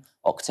him,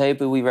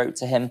 October we wrote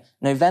to him,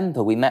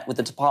 November we met with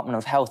the Department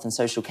of Health and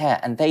Social Care,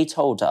 and they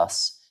told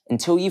us,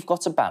 until you've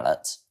got a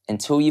ballot,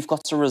 until you've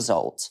got a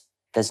result,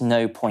 there's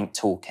no point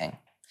talking.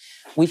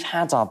 We've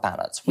had our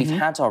ballots, we've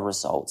had our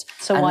result.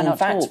 So why not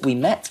talk? In fact, we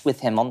met with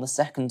him on the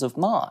 2nd of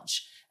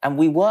March. And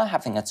we were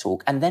having a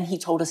talk, and then he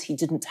told us he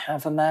didn't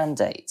have a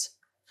mandate.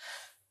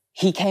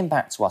 He came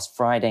back to us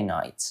Friday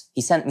night.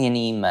 He sent me an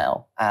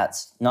email at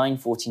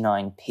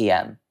 9:49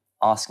 p.m.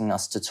 asking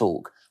us to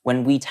talk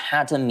when we'd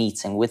had a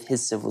meeting with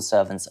his civil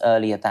servants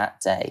earlier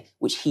that day,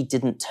 which he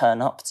didn't turn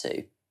up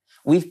to.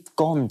 We've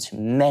gone to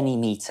many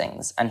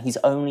meetings, and he's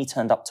only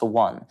turned up to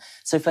one.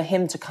 So for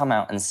him to come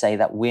out and say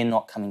that we're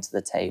not coming to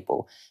the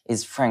table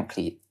is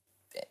frankly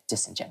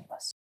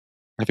disingenuous.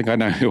 I think I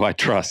know who I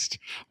trust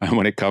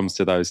when it comes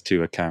to those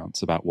two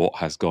accounts about what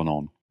has gone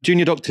on.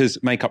 Junior doctors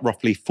make up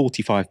roughly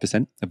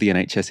 45% of the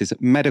NHS's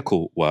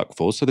medical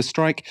workforce, so the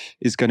strike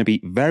is going to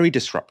be very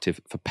disruptive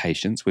for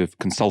patients, with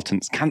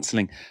consultants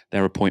cancelling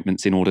their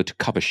appointments in order to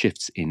cover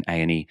shifts in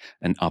A&E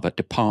and other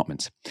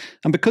departments.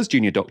 And because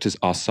junior doctors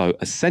are so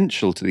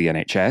essential to the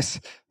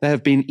NHS, there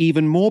have been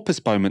even more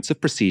postponements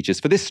of procedures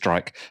for this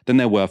strike than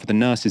there were for the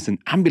nurses and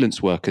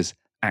ambulance workers'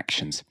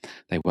 actions.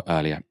 They were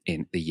earlier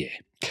in the year.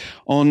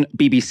 On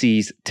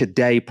BBC's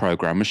Today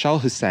programme, Michelle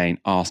Hussain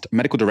asked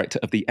Medical Director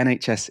of the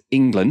NHS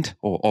England,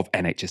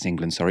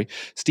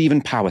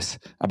 Stephen Powis,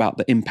 about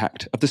the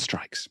impact of the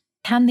strikes.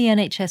 Can the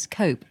NHS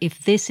cope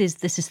if this is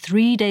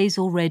 3 days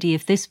already,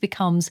 if this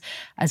becomes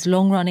as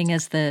long-running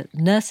as the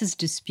nurses'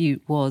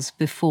 dispute was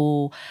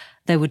before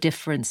there were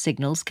different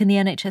signals? Can the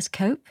NHS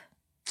cope?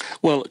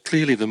 Well,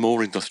 clearly the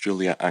more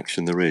industrial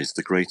action there is,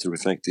 the greater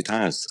effect it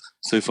has.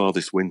 So far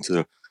this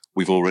winter,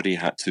 we've already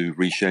had to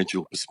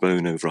reschedule,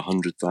 postpone over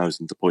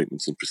 100,000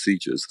 appointments and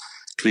procedures.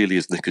 Clearly,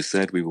 as Nick has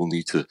said, we will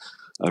need to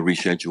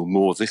reschedule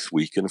more this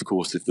week. And of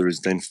course, if there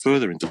is then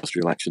further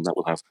industrial action, that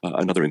will have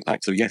another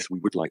impact. So yes, we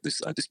would like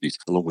this dispute,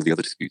 along with the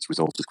other disputes,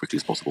 resolved as quickly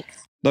as possible.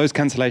 Those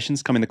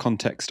cancellations come in the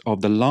context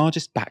of the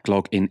largest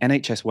backlog in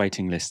NHS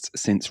waiting lists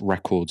since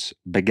records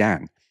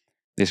began.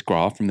 This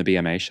graph from the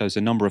BMA shows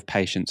the number of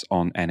patients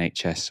on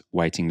NHS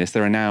waiting lists.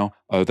 There are now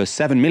over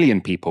 7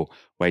 million people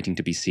waiting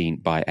to be seen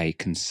by a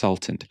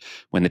consultant.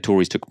 When the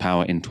Tories took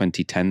power in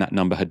 2010, that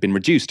number had been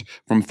reduced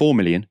from 4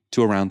 million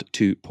to around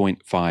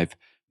 2.5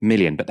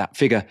 million. But that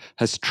figure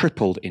has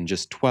tripled in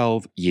just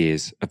 12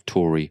 years of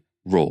Tory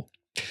rule.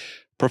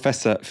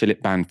 Professor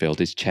Philip Banfield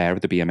is chair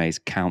of the BMA's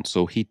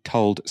council. He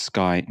told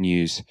Sky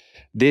News,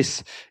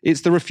 "This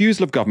is the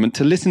refusal of government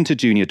to listen to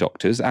junior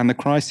doctors and the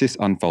crisis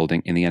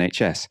unfolding in the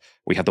NHS.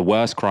 We have the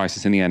worst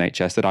crisis in the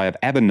NHS that I have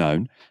ever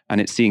known, and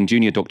it's seeing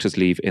junior doctors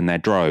leave in their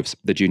droves.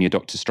 The junior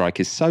doctor strike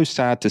is so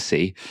sad to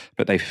see,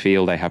 but they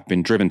feel they have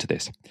been driven to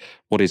this.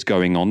 What is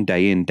going on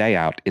day in, day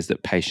out is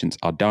that patients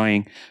are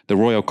dying. The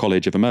Royal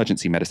College of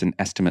Emergency Medicine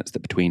estimates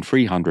that between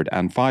 300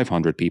 and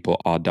 500 people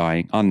are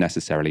dying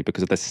unnecessarily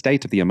because of the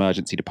state of the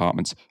emergency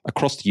departments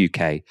across the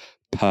UK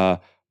per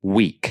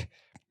week.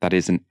 That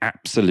is an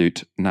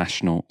absolute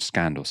national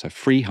scandal. So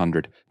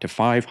 300 to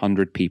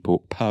 500 people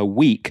per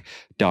week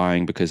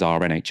dying because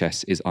our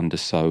NHS is under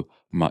so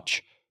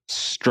much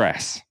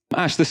stress."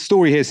 Ash, the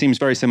story here seems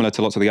very similar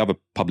to lots of the other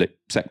public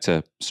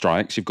sector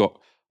strikes. You've got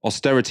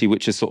austerity,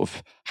 which has sort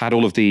of had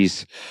all of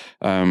these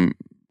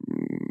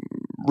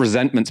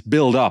resentments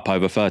build up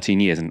over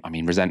 13 years. And I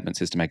mean,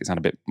 resentments is to make it sound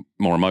a bit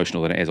more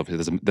emotional than it is.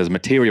 Obviously, there's a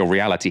material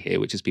reality here,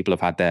 which is people have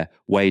had their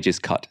wages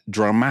cut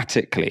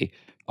dramatically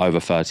over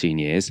 13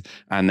 years.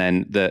 And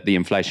then the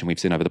inflation we've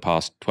seen over the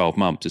past 12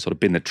 months has sort of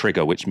been the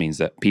trigger, which means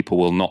that people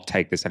will not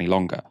take this any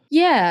longer.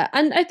 Yeah.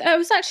 And I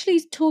was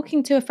actually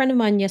talking to a friend of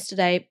mine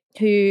yesterday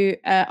who,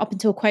 up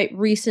until quite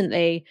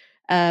recently,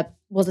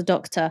 was a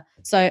doctor.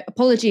 So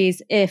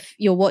apologies if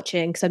you're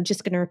watching, because I'm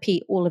just going to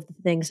repeat all of the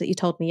things that you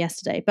told me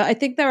yesterday. But I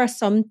think there are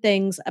some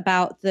things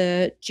about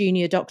the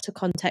junior doctor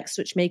context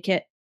which make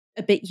it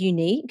a bit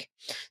unique.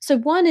 So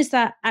one is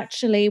that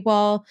actually,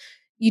 while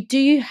you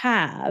do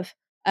have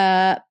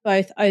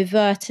both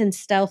overt and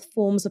stealth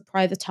forms of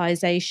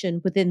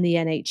privatization within the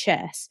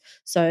NHS,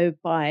 so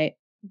by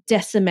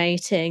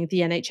decimating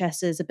the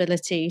NHS's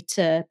ability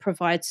to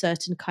provide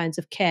certain kinds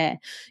of care,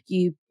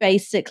 you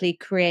basically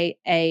create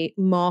a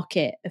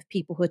market of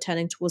people who are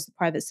turning towards the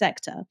private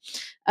sector.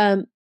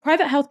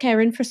 Private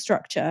healthcare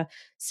infrastructure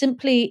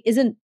simply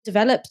isn't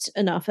developed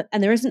enough,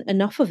 and there isn't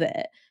enough of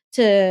it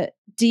to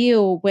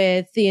deal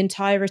with the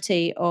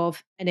entirety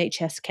of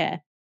NHS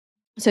care.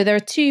 So there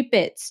are two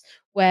bits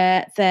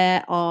where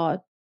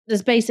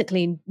there's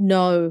basically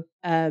no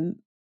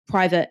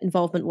private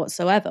involvement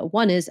whatsoever.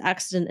 One is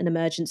accident and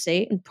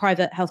emergency, and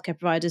private healthcare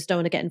providers don't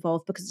want to get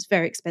involved because it's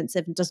very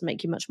expensive and doesn't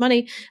make you much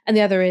money. And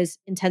the other is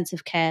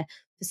intensive care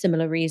for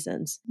similar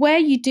reasons. Where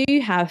you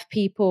do have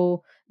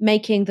people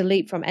making the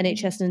leap from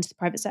NHS and into the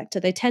private sector,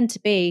 they tend to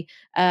be,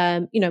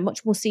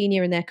 much more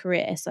senior in their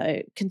career,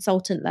 so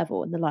consultant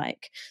level and the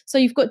like. So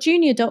you've got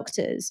junior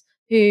doctors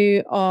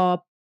who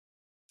are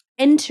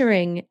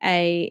entering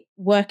a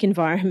work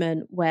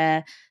environment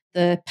where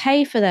the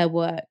pay for their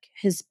work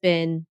has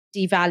been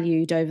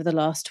devalued over the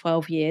last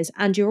 12 years,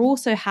 and you're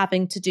also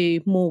having to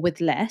do more with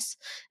less,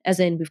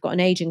 as in we've got an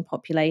aging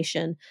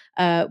population.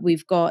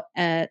 We've got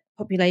a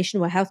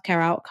population where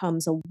healthcare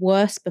outcomes are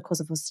worse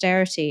because of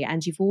austerity,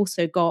 and you've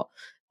also got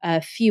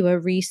fewer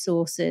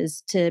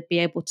resources to be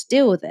able to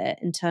deal with it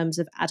in terms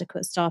of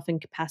adequate staffing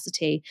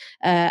capacity,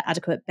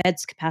 adequate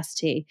beds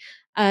capacity.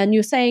 And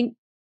you're saying,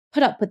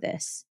 put up with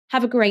this,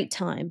 have a great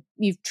time.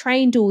 You've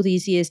trained all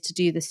these years to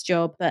do this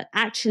job, but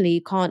actually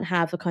you can't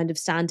have a kind of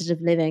standard of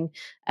living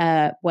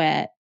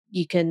where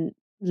you can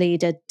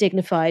lead a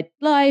dignified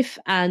life.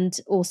 And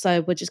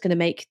also we're just going to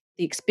make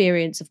the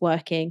experience of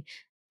working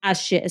as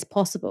shit as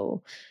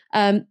possible.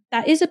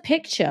 That is a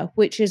picture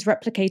which is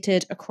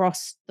replicated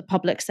across the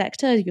public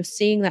sector. You're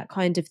seeing that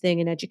kind of thing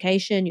in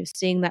education. You're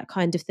seeing that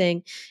kind of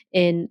thing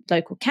in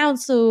local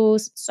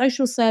councils,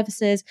 social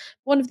services.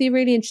 One of the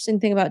really interesting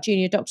thing about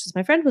junior doctors,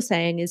 my friend was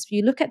saying, is if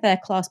you look at their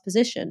class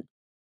position,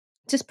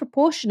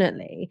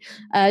 disproportionately,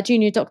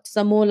 junior doctors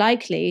are more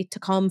likely to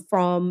come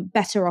from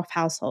better off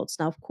households.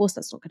 Now, of course,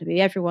 that's not going to be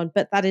everyone,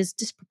 but that is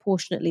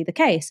disproportionately the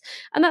case.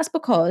 And that's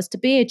because to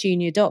be a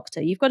junior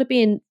doctor, you've got to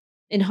be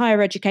in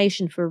higher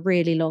education for a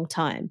really long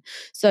time.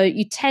 So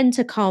you tend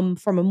to come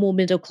from a more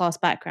middle class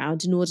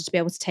background in order to be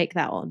able to take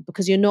that on,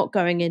 because you're not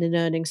going in and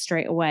earning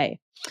straight away.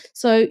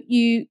 So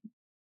you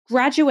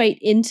graduate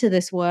into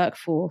this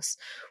workforce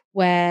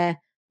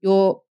where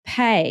your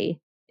pay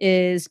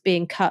is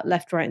being cut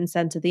left, right, and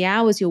center. The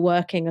hours you're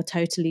working are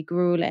totally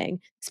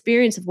grueling.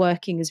 Experience of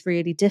working is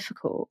really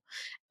difficult.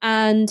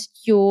 And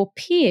your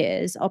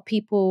peers are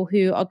people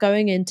who are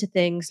going into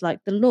things like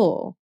the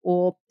law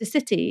or the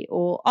city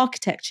or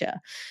architecture.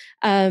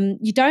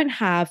 You don't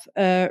have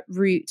a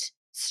route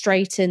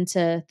straight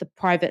into the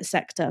private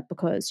sector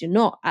because you're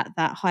not at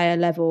that higher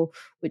level,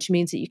 which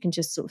means that you can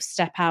just sort of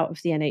step out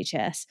of the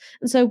NHS.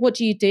 And so what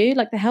do?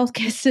 Like the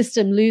healthcare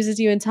system loses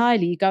you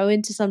entirely. You go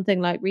into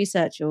something like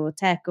research or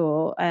tech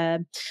or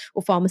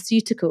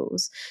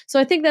pharmaceuticals. So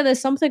I think that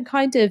there's something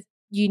kind of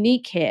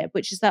unique here,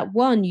 which is that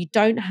one, you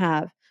don't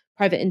have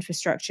private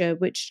infrastructure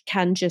which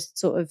can just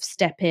sort of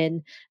step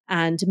in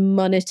and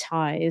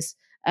monetize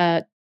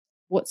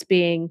what's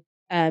being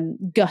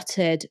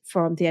gutted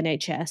from the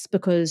NHS,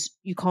 because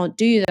you can't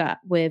do that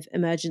with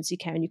emergency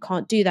care and you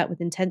can't do that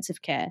with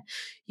intensive care.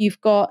 You've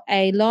got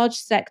a large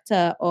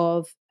sector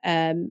of,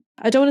 I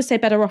don't want to say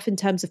better off in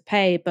terms of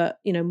pay, but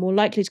more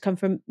likely to come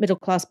from middle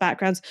class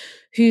backgrounds,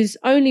 whose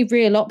only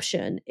real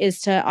option is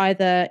to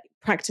either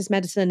practice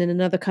medicine in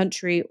another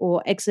country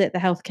or exit the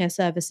healthcare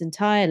service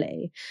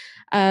entirely.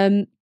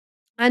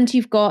 And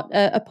you've got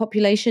a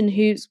population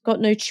who's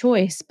got no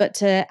choice but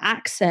to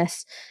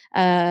access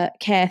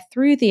care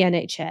through the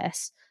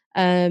NHS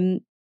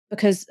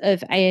because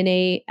of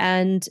A&E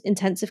and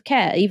intensive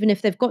care. Even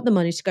if they've got the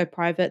money to go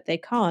private, they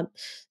can't.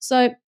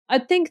 So I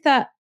think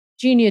that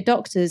junior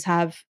doctors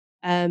have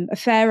a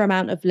fair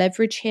amount of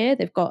leverage here.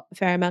 They've got a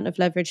fair amount of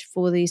leverage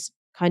for these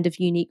kind of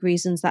unique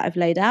reasons that I've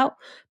laid out.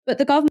 But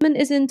the government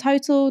is in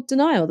total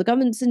denial. The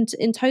government's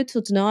in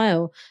total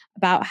denial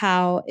about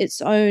how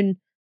its own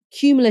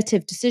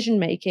cumulative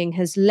decision-making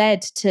has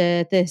led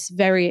to this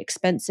very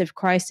expensive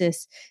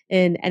crisis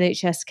in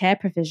NHS care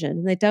provision.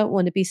 And they don't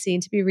want to be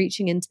seen to be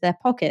reaching into their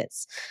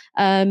pockets.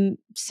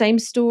 Same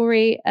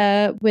story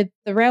with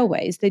the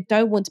railways. They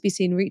don't want to be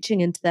seen reaching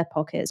into their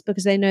pockets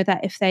because they know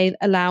that if they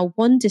allow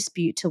one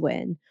dispute to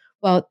win,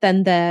 well,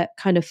 then they're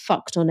kind of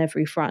fucked on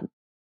every front.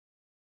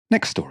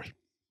 Next story.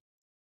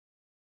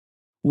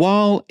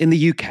 While in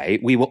the UK,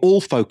 we were all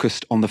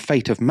focused on the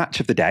fate of Match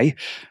of the Day,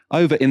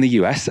 over in the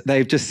US,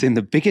 they've just seen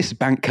the biggest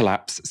bank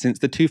collapse since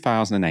the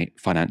 2008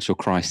 financial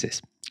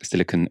crisis.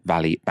 Silicon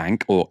Valley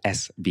Bank, or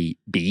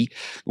SVB,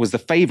 was the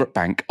favorite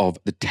bank of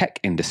the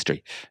tech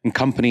industry, and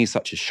companies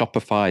such as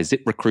Shopify,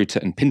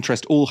 ZipRecruiter, and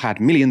Pinterest all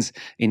had millions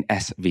in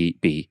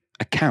SVB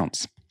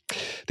accounts.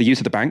 The use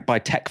of the bank by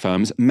tech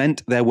firms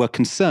meant there were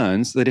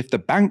concerns that if the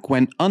bank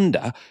went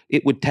under,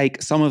 it would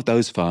take some of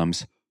those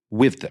firms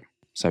with them.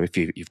 So if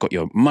you've got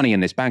your money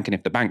in this bank, and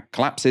if the bank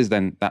collapses,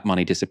 then that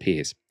money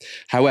disappears.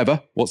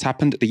 However, what's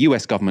happened? The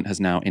US government has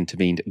now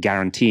intervened,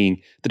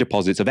 guaranteeing the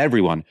deposits of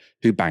everyone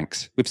who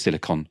banks with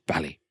Silicon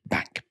Valley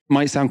Bank.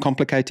 Might sound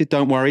complicated.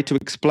 Don't worry. To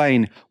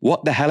explain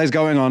what the hell is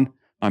going on,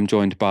 I'm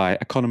joined by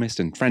economist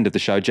and friend of the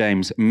show,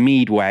 James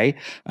Meadway.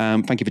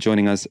 Thank you for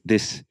joining us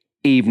this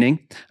evening.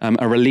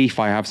 A relief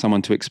I have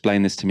someone to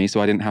explain this to me,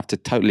 so I didn't have to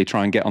totally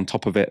try and get on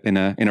top of it in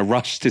a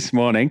rush this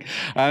morning.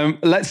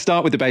 Let's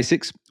start with the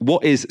basics.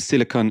 What is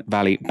Silicon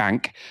Valley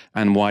Bank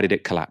and why did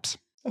it collapse?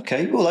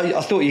 Okay, well,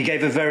 I thought you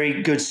gave a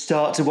very good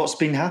start to what's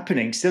been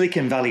happening.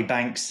 Silicon Valley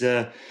Bank's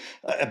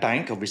a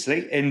bank,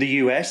 obviously, in the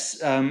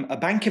US, a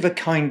bank of a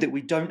kind that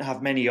we don't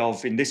have many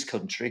of in this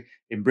country,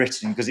 in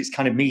Britain, because it's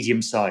kind of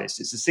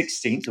medium-sized. It's the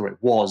 16th, or it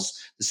was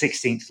the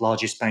 16th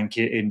largest bank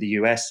in the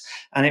US,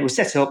 and it was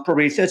set up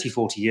probably 30,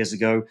 40 years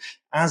ago,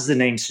 as the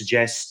name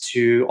suggests,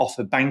 to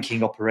offer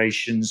banking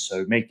operations,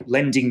 so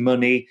lending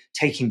money,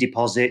 taking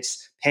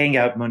deposits, paying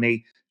out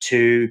money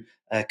to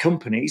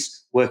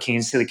companies working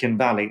in Silicon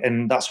Valley.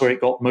 And that's where it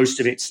got most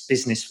of its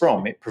business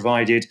from. It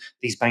provided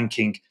these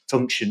banking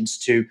functions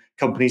to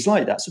companies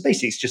like that. So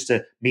basically, it's just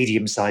a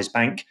medium-sized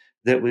bank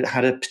that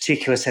had a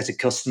particular set of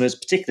customers,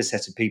 particular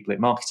set of people it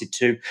marketed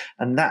to.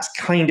 And that's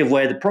kind of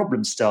where the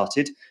problem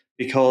started,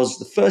 because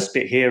the first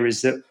bit here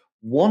is that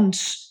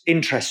once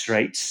interest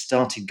rates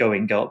started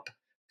going up,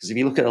 because if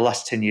you look at the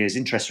last 10 years,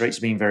 interest rates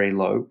have been very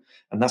low.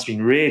 And that's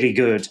been really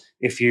good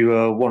if you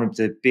are one of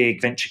the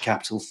big venture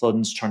capital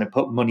funds trying to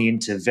put money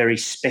into very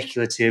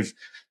speculative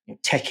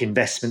tech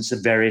investments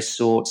of various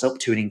sorts, up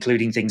to and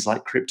including things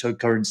like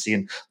cryptocurrency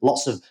and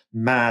lots of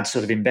mad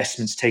sort of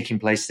investments taking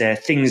place there,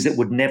 things that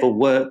would never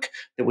work,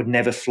 that would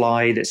never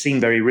fly, that seem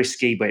very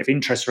risky. But if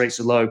interest rates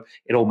are low,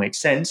 it all makes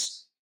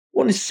sense.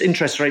 Once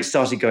interest rates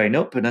started going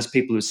up, and as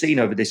people have seen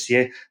over this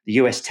year, the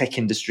US tech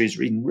industry has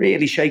been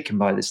really shaken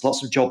by this.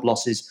 Lots of job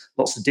losses,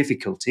 lots of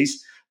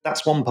difficulties.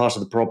 That's one part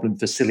of the problem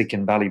for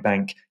Silicon Valley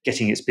Bank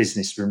getting its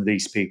business from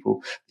these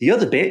people. The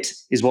other bit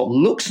is what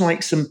looks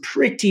like some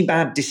pretty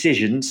bad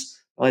decisions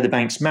by the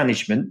bank's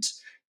management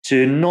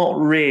to not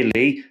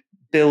really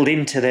build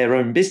into their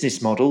own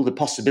business model the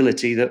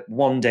possibility that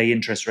one day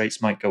interest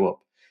rates might go up.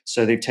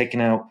 So they've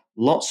taken out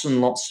lots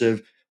and lots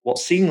of what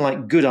seemed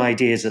like good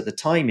ideas at the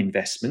time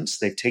investments.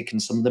 They've taken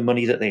some of the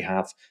money that they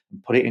have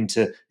and put it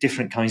into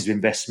different kinds of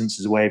investments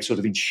as a way of sort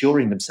of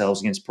insuring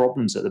themselves against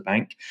problems at the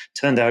bank.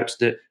 Turned out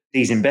that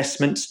these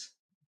investments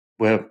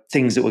were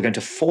things that were going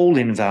to fall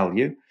in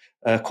value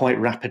quite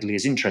rapidly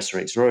as interest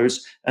rates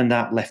rose, and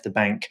that left the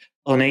bank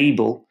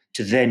unable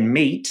to then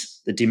meet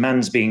the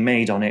demands being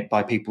made on it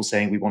by people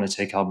saying, we want to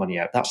take our money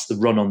out. That's the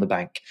run on the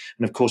bank.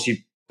 And of course,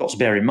 you've got to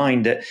bear in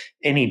mind that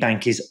any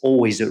bank is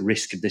always at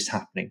risk of this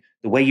happening.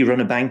 The way you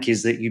run a bank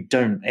is that you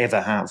don't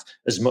ever have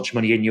as much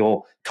money in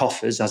your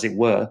coffers, as it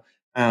were,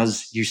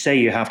 as you say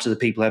you have to the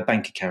people who have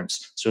bank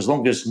accounts. So as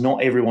long as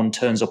not everyone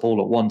turns up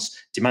all at once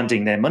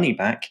demanding their money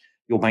back,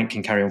 your bank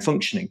can carry on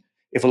functioning.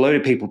 If a load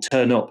of people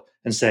turn up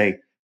and say,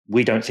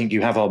 we don't think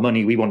you have our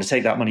money, we want to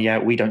take that money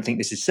out, we don't think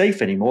this is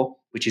safe anymore,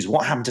 which is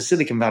what happened to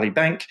Silicon Valley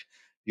Bank,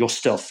 you're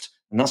stuffed.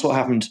 And that's what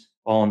happened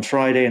on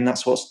Friday, and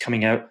that's what's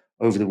coming out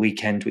over the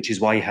weekend, which is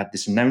why you had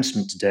this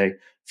announcement today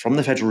from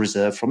the Federal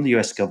Reserve, from the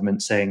US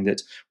government, saying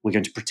that we're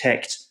going to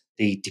protect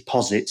the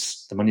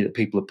deposits, the money that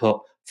people have put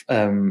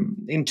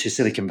into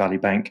Silicon Valley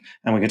Bank,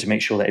 and we're going to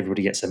make sure that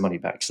everybody gets their money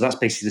back. So that's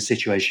basically the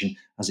situation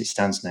as it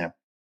stands now.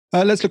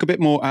 Let's look a bit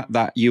more at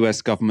that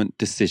US government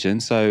decision.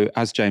 So,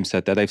 as James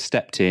said there, they've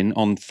stepped in.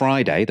 On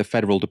Friday, the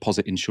Federal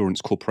Deposit Insurance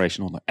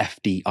Corporation, or the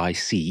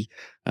FDIC,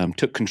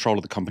 took control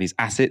of the company's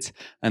assets,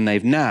 and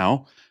they've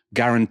now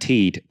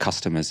guaranteed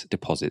customers'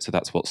 deposits. So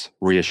that's what's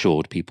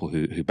reassured people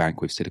who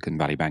bank with Silicon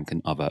Valley Bank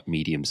and other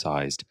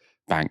medium-sized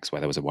banks,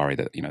 where there was a worry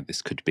that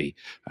this could be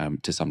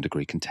to some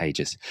degree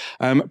contagious.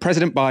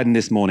 President Biden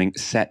this morning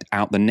set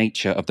out the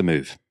nature of the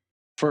move.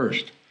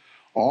 First,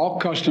 all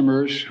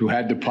customers who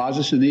had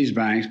deposits in these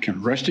banks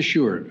can rest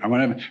assured. I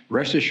want to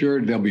rest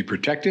assured they'll be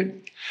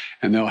protected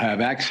and they'll have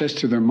access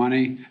to their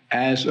money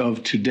as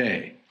of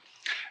today.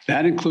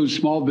 That includes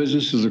small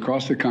businesses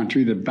across the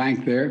country that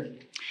bank there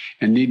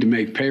and need to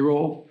make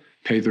payroll,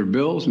 pay their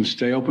bills, and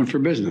stay open for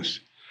business.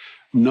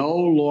 No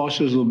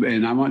losses will be,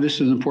 and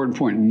this is an important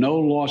point, no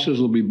losses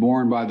will be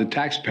borne by the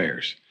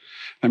taxpayers.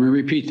 Let me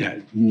repeat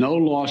that. No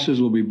losses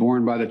will be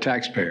borne by the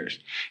taxpayers.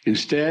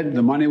 Instead,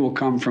 the money will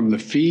come from the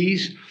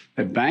fees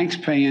that banks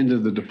pay into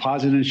the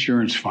deposit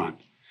insurance fund.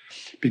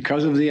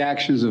 Because of the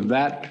actions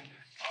that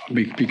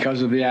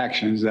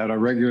our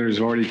regulators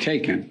have already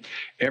taken,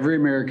 every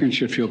American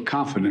should feel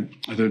confident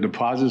that their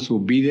deposits will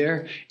be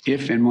there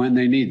if and when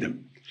they need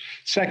them.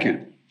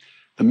 Second,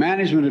 the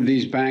management of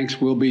these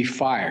banks will be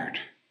fired.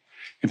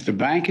 If the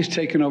bank is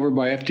taken over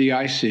by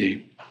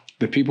FDIC,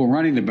 the people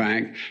running the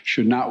bank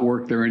should not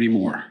work there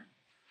anymore.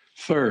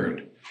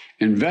 Third,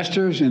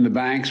 investors in the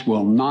banks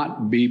will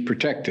not be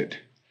protected.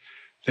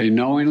 They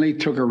knowingly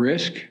took a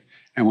risk,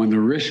 and when the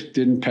risk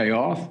didn't pay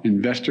off,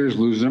 investors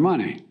lose their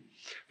money.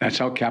 That's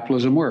how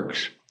capitalism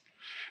works.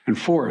 And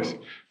fourth,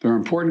 there are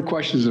important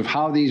questions of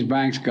how these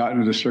banks got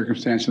into the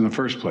circumstance in the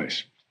first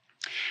place.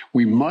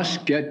 We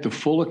must get the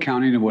full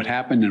accounting of what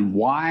happened and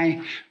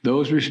why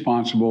those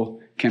responsible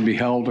can be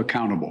held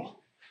accountable.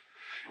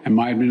 In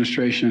my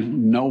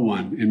administration, no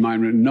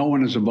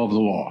one is above the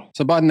law.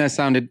 So Biden there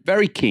sounded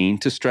very keen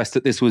to stress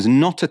that this was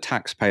not a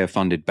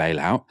taxpayer-funded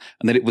bailout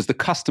and that it was the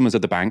customers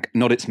of the bank,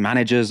 not its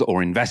managers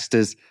or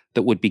investors,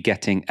 that would be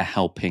getting a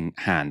helping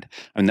hand.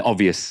 And the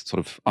obvious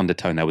sort of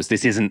undertone there was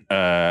this isn't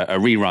a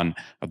rerun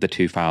of the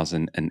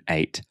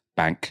 2008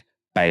 bank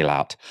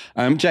bailout.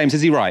 James,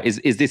 is he right?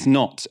 Is this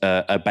not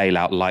a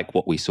bailout like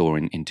what we saw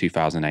in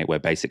 2008, where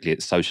basically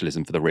it's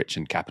socialism for the rich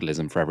and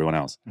capitalism for everyone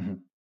else? Mm-hmm.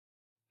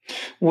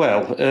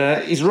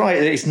 Well, he's right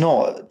that it's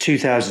not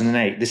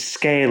 2008. The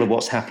scale of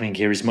what's happening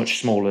here is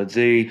much smaller.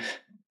 The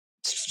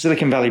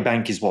Silicon Valley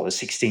Bank is the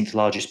 16th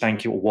largest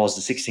bank. It was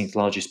the 16th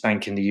largest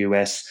bank in the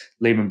US.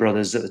 Lehman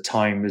Brothers at the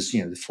time was,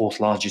 the fourth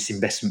largest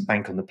investment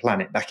bank on the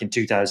planet back in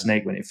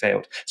 2008 when it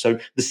failed. So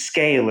the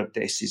scale of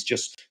this is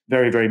just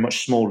very, very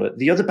much smaller.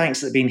 The other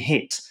banks that have been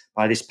hit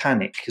by this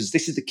panic, because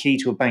this is the key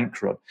to a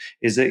bank run,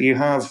 is that you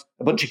have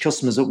a bunch of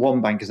customers at one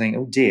bank saying,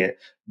 oh dear,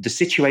 the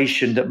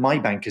situation that my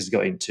bank has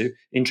got into,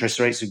 interest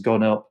rates have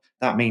gone up,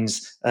 that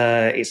means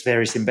its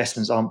various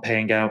investments aren't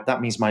paying out,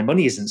 that means my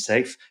money isn't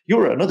safe.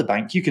 You're at another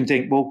bank, you can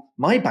think, well,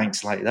 my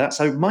bank's like that,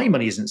 so my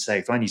money isn't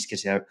safe, I need to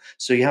get it out.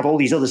 So you have all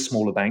these other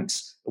smaller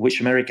banks, of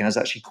which America has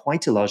actually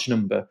quite a large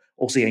number,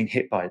 also getting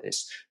hit by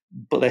this.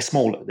 But they're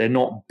smaller. They're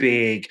not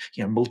big,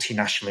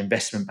 multinational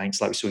investment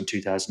banks like we saw in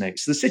 2008.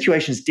 So the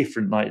situation is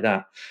different like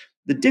that.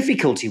 The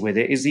difficulty with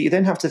it is that you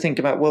then have to think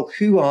about, well,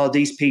 who are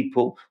these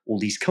people or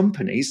these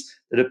companies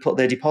that have put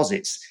their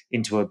deposits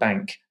into a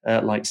bank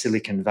like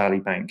Silicon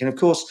Valley Bank? And of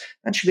course,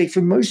 actually,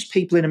 for most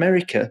people in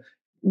America,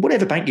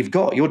 whatever bank you've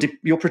got,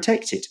 you're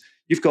protected.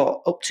 You've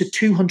got up to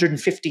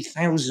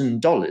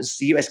 $250,000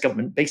 the US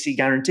government basically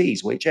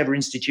guarantees whichever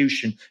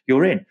institution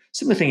you're in.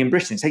 Similar thing in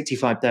Britain, it's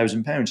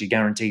 £85,000 you're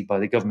guaranteed by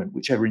the government,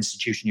 whichever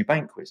institution you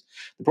bank with.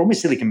 The problem with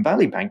Silicon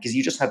Valley Bank is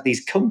you just had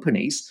these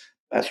companies,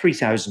 about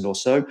 3,000 or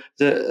so,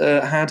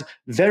 that had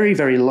very,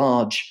 very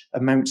large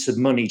amounts of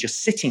money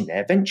just sitting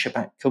there,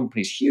 venture-backed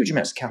companies, huge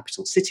amounts of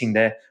capital sitting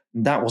there,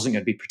 and that wasn't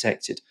going to be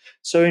protected.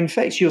 So in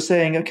fact, you're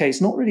saying, okay,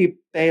 it's not really a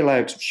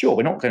bailout. Sure,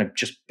 we're not going to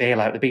just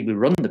bail out the people who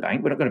run the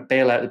bank. We're not going to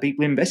bail out the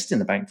people who invest in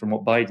the bank, from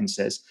what Biden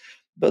says.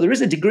 But there is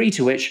a degree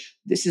to which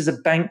this is a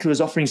bank who is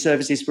offering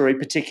services for a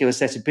particular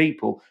set of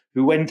people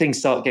who, when things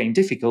start getting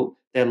difficult,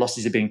 their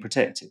losses are being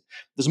protected.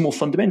 There's a more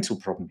fundamental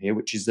problem here,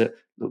 which is that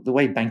the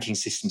way banking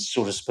systems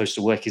sort of supposed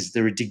to work is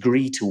there a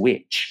degree to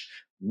which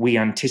we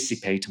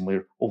anticipate, and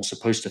we're all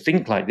supposed to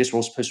think like this, we're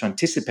all supposed to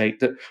anticipate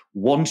that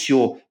once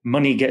your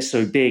money gets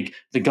so big,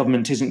 the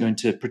government isn't going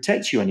to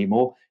protect you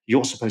anymore.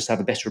 You're supposed to have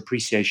a better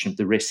appreciation of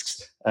the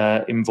risks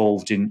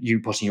involved in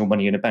you putting your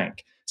money in a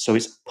bank. So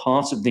it's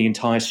part of the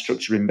entire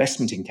structure of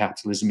investment in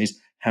capitalism is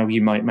how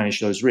you might manage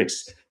those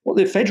risks. What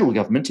the federal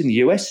government in the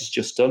US has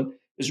just done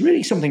is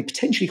really something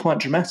potentially quite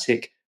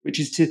dramatic, which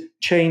is to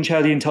change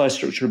how the entire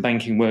structure of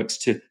banking works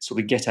to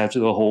sort of get out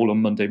of the hole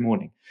on Monday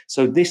morning.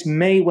 So this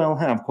may well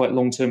have quite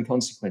long-term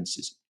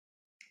consequences.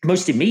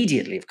 Most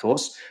immediately, of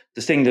course,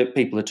 the thing that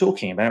people are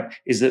talking about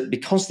is that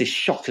because this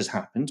shock has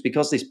happened,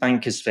 because this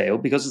bank has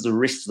failed, because there's a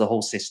risk to the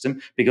whole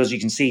system, because you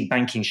can see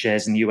banking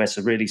shares in the US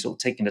are really sort of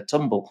taking a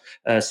tumble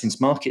since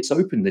markets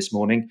opened this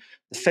morning,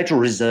 the Federal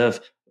Reserve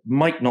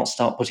might not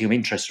start putting up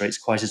interest rates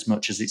quite as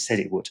much as it said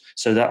it would.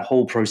 So that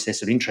whole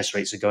process of interest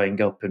rates are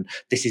going up, and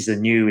this is a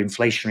new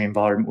inflationary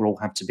environment we'll all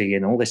have to be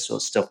in, all this sort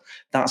of stuff,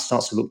 that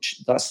starts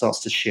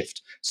to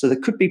shift. So there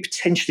could be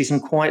potentially some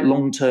quite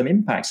long-term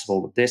impacts of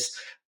all of this.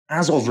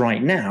 As of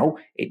right now,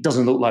 it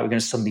doesn't look like we're going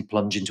to suddenly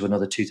plunge into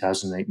another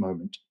 2008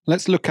 moment.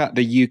 Let's look at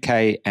the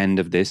UK end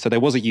of this. So there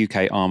was a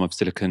UK arm of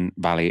Silicon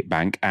Valley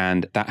Bank,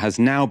 and that has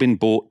now been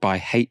bought by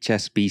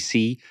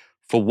HSBC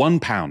for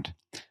 £1.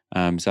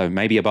 So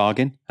maybe a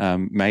bargain,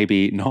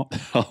 maybe not.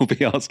 I'll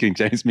be asking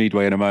James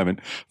Meadway in a moment.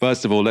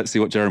 First of all, let's see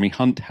what Jeremy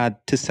Hunt had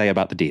to say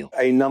about the deal.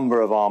 A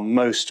number of our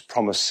most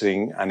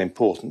promising and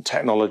important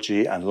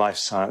technology and life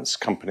science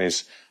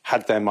companies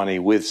had their money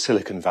with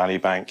Silicon Valley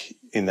Bank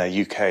in their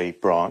UK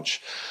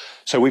branch.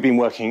 So we've been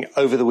working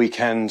over the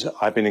weekend.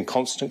 I've been in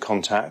constant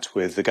contact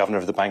with the Governor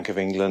of the Bank of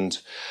England,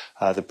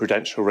 the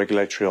Prudential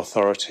Regulatory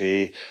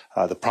Authority,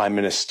 the Prime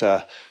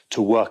Minister,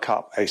 to work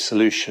up a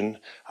solution.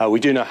 We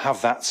do now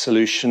have that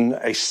solution.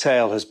 A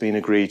sale has been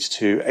agreed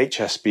to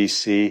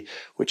HSBC,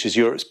 which is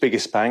Europe's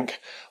biggest bank,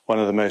 one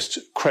of the most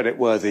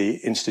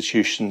creditworthy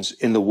institutions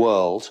in the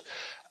world.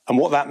 And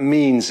what that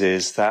means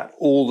is that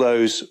all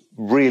those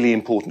really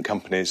important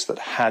companies that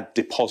had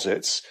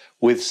deposits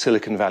with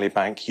Silicon Valley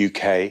Bank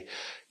UK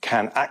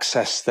can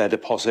access their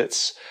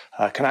deposits,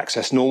 can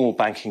access normal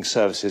banking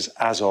services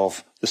as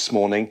of this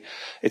morning.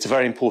 It's a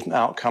very important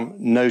outcome.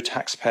 No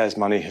taxpayers'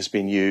 money has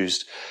been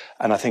used,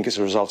 and I think it's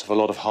a result of a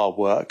lot of hard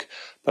work.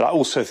 But I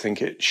also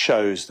think it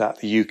shows that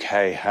the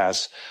UK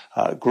has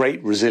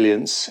great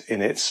resilience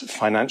in its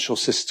financial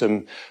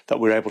system, that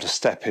we're able to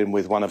step in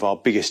with one of our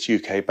biggest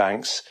UK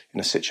banks in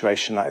a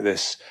situation like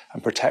this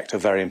and protect a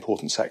very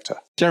important sector.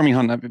 Jeremy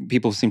Hunt,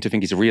 people seem to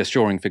think he's a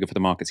reassuring figure for the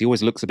markets. He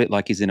always looks a bit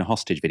like he's in a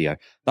hostage video.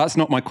 That's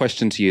not my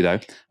question to you, though.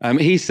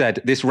 He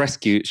said this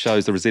rescue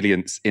shows the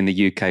resilience in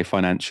the UK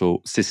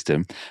financial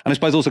system. And I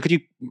suppose also, could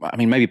you,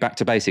 maybe back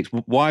to basics,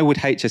 why would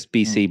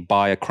HSBC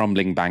buy a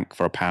crumbling bank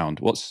for £1?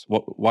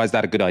 Why is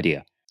that a good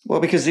idea? Well,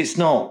 because it's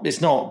not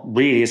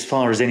really, as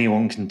far as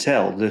anyone can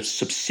tell, the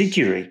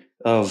subsidiary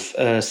of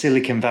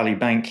Silicon Valley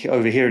Bank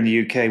over here in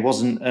the UK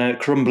wasn't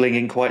crumbling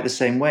in quite the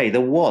same way. There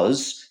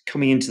was,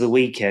 coming into the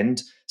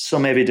weekend,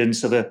 some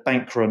evidence of a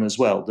bank run as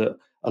well, that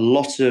a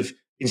lot of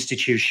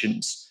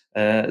institutions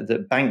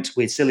that banked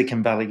with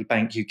Silicon Valley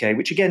Bank UK,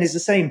 which again is the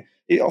same,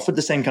 it offered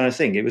the same kind of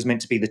thing. It was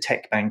meant to be the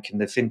tech bank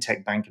and the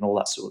fintech bank and all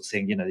that sort of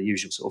thing, the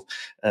usual sort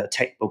of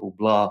tech bubble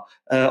blah,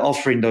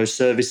 offering those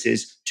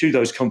services to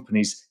those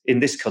companies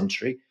in this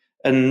country.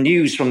 And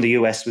news from the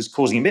US was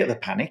causing a bit of a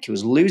panic. It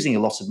was losing a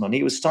lot of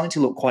money. It was starting to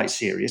look quite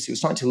serious. It was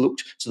starting to look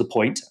to the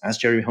point, as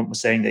Jeremy Hunt was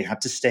saying, they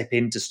had to step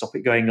in to stop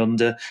it going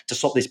under, to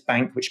stop this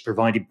bank, which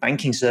provided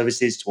banking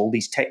services to all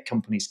these tech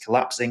companies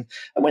collapsing.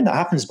 And when that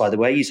happens, by the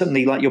way, you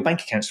suddenly, like, your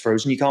bank account's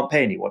frozen, you can't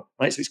pay anyone,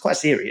 right? So it's quite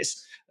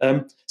serious.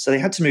 So they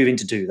had to move in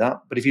to do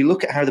that. But if you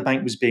look at how the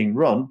bank was being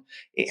run,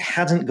 it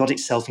hadn't got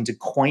itself into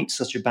quite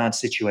such a bad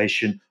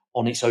situation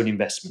on its own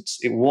investments.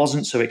 It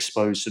wasn't so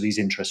exposed to these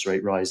interest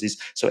rate rises.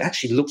 So it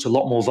actually looked a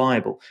lot more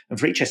viable. And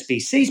for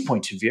HSBC's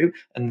point of view,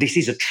 and this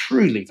is a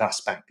truly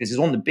vast bank, this is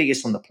one of the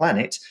biggest on the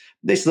planet,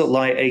 this looked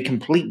like a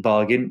complete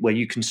bargain where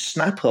you can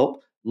snap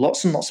up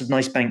lots and lots of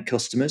nice bank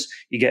customers.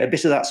 You get a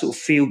bit of that sort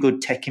of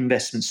feel-good tech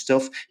investment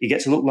stuff. You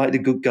get to look like the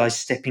good guys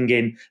stepping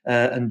in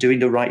and doing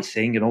the right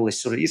thing and all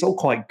this sort of, it's all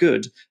quite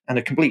good and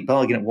a complete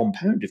bargain at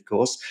 £1, of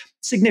course.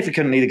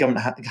 Significantly, the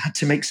government had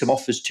to make some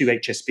offers to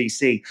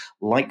HSBC,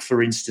 like,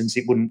 for instance,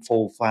 it wouldn't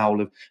fall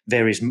foul of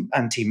various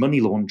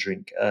anti-money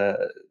laundering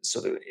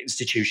sort of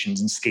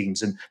institutions and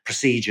schemes and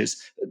procedures.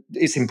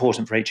 It's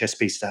important for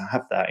HSBC to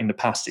have that. In the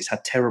past, it's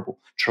had terrible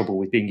trouble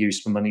with being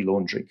used for money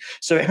laundering.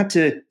 So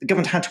the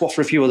government had to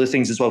offer a few other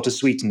things as well to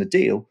sweeten the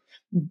deal.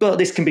 But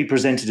this can be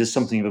presented as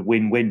something of a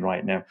win-win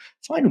right now.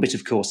 Final bit,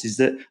 of course, is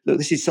that, look,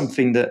 this is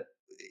something that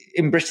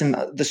in Britain,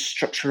 the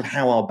structure of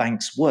how our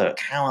banks work,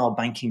 how our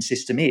banking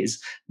system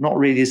is, not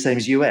really the same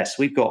as US.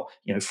 We've got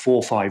 4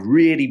 or 5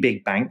 really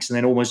big banks and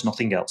then almost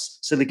nothing else.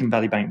 Silicon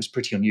Valley Bank was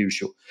pretty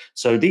unusual.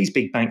 So these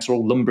big banks are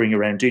all lumbering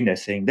around doing their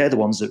thing. They're the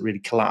ones that really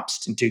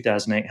collapsed in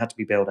 2008, had to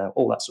be bailed out,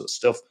 all that sort of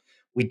stuff.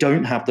 We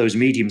don't have those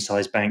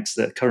medium-sized banks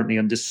that are currently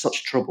under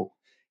such trouble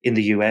in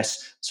the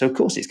US. So, of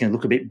course, it's going to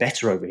look a bit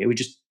better over here. We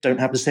just don't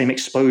have the same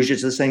exposure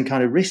to the same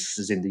kind of risks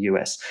as in the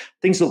US.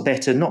 Things look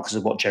better, not because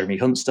of what Jeremy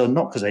Hunt's done,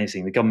 not because of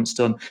anything the government's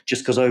done,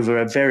 just because over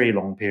a very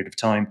long period of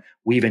time,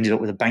 we've ended up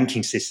with a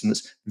banking system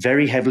that's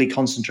very heavily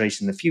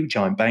concentrated in a few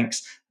giant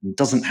banks and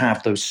doesn't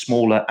have those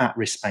smaller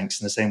at-risk banks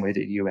in the same way that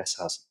the US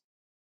has.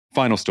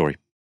 Final story.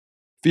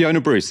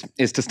 Fiona Bruce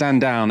is to stand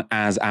down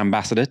as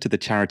ambassador to the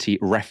charity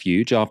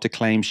Refuge after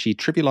claims she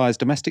trivialised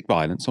domestic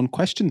violence on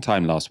Question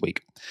Time last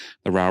week.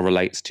 The row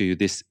relates to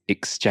this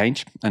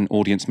exchange. An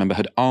audience member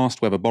had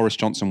asked whether Boris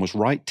Johnson was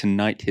right to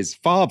knight his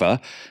father.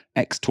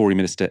 Ex-Tory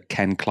Minister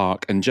Ken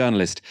Clarke and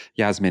journalist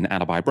Yasmin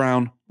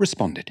Alabai-Brown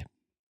responded.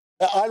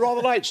 I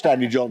rather like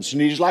Stanley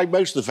Johnson. He's like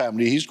most of the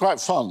family. He's quite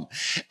fun.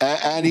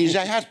 And he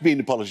has been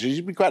a politician.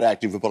 He's been quite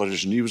active a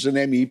politician. He was an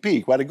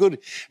MEP, quite a good.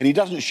 And he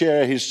doesn't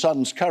share his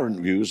son's current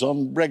views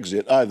on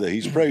Brexit either.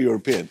 He's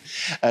pro-European.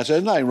 So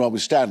there's nothing wrong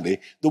with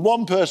Stanley. The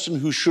one person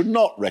who should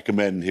not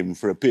recommend him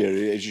for a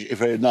period,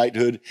 for a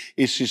knighthood,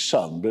 is his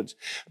son. But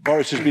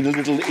Boris has been a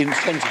little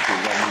insensitive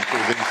on these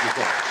things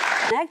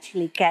before.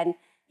 Actually, Ken,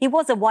 he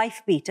was a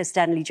wife-beater,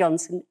 Stanley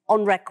Johnson,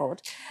 on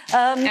record.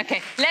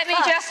 OK, let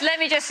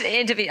me just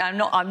intervene.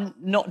 I'm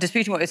not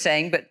disputing what you're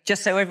saying, but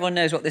just so everyone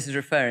knows what this is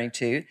referring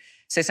to.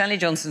 So Stanley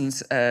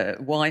Johnson's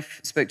wife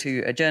spoke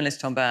to a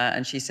journalist, Tom Bauer,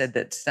 and she said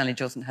that Stanley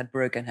Johnson had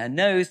broken her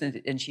nose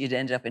and she had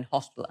ended up in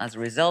hospital as a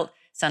result.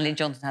 Stanley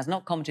Johnson has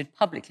not commented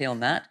publicly on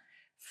that.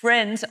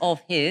 Friends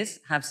of his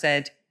have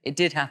said it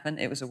did happen,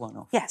 it was a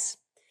one-off. Yes,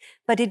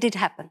 but it did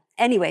happen.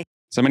 Anyway.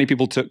 So many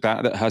people took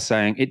that her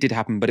saying it did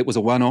happen, but it was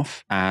a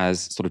one-off,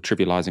 as sort of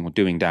trivialising or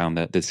doing down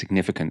the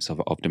significance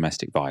of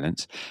domestic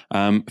violence.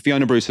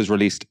 Fiona Bruce has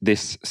released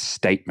this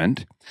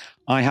statement.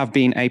 I have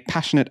been a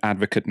passionate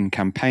advocate and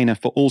campaigner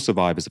for all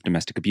survivors of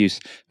domestic abuse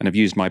and have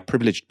used my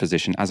privileged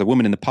position as a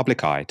woman in the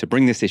public eye to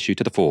bring this issue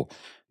to the fore,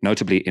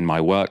 notably in my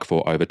work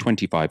for over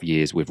 25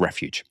 years with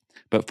Refuge.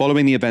 But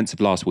following the events of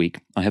last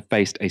week, I have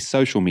faced a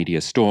social media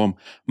storm,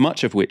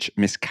 much of which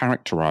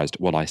mischaracterised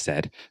what I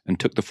said and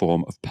took the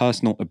form of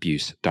personal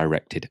abuse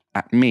directed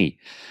at me.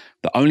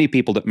 The only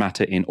people that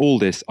matter in all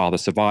this are the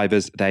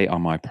survivors. They are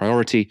my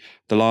priority.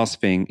 The last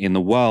thing in the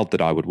world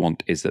that I would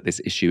want is that this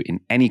issue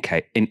in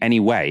any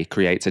way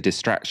creates a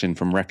distraction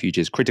from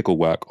Refuge's critical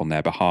work on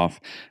their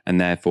behalf.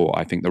 And therefore,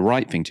 I think the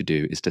right thing to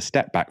do is to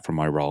step back from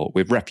my role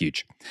with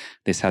Refuge.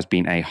 This has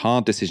been a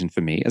hard decision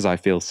for me as I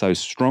feel so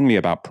strongly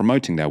about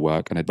promoting their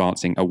work and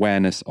advancing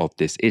awareness of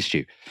this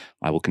issue.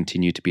 I will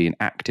continue to be an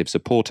active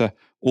supporter,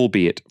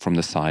 albeit from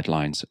the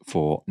sidelines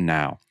for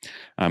now.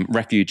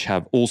 Refuge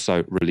have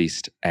also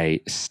released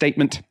a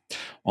statement.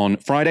 On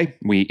Friday,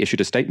 we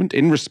issued a statement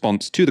in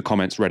response to the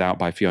comments read out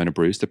by Fiona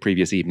Bruce the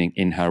previous evening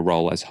in her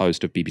role as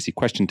host of BBC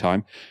Question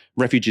Time.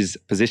 Refuge's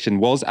position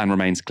was and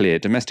remains clear.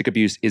 Domestic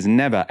abuse is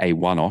never a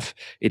one-off.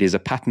 It is a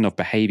pattern of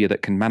behaviour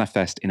that can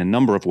manifest in a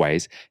number of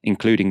ways,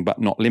 including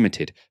but not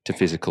limited to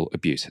physical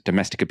abuse.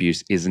 Domestic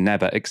abuse is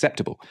never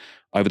acceptable.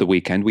 Over the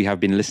weekend, we have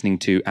been listening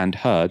to and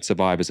heard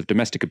survivors of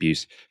domestic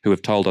abuse who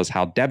have told us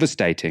how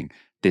devastating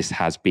this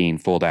has been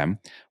for them.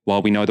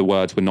 While we know the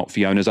words were not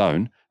Fiona's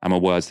own and were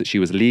words that she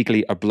was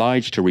legally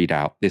obliged to read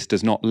out, this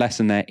does not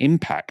lessen their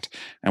impact,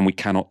 and we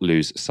cannot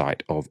lose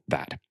sight of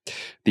that.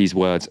 These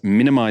words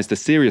minimise the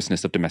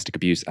seriousness of domestic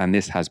abuse, and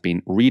this has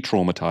been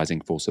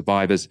re-traumatising for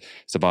survivors.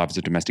 Survivors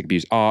of domestic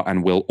abuse are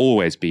and will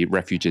always be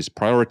Refuge's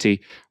priority.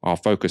 Our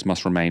focus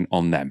must remain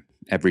on them.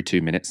 Every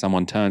 2 minutes,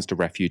 someone turns to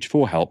Refuge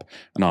for help,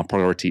 and our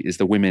priority is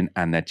the women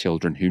and their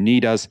children who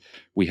need us.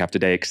 We have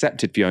today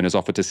accepted Fiona's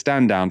offer to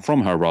stand down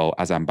from her role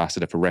as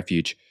ambassador for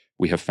Refuge.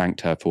 We have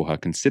thanked her for her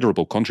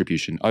considerable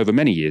contribution over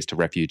many years to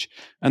Refuge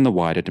and the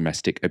wider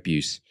domestic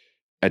abuse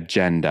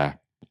agenda.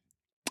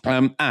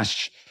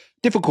 Ash,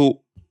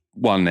 difficult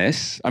one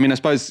this. I mean, I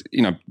suppose,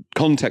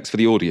 context for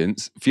the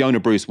audience. Fiona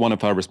Bruce, one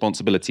of her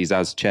responsibilities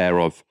as chair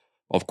of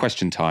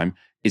Question Time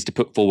is to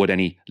put forward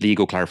any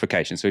legal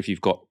clarification. So if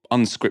you've got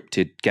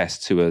unscripted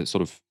guests who are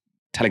sort of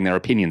telling their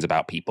opinions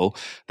about people,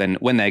 then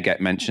when they get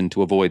mentioned,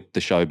 to avoid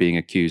the show being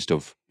accused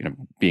of,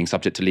 being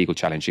subject to legal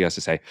challenge, she has to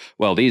say,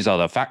 well, these are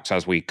the facts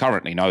as we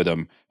currently know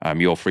them.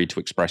 You're free to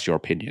express your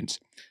opinions.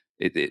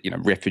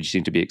 Refuge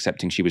seemed to be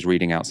accepting she was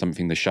reading out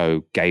something the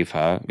show gave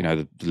her,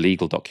 the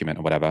legal document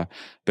or whatever,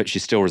 but she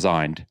still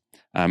resigned.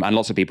 And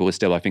lots of people were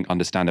still, I think,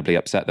 understandably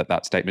upset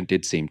that statement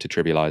did seem to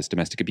trivialise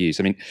domestic abuse.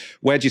 I mean,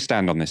 where do you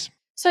stand on this?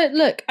 So,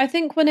 look, I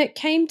think when it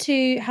came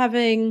to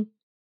having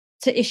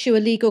to issue a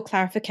legal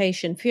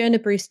clarification, Fiona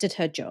Bruce did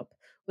her job,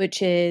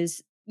 which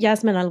is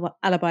Yasmin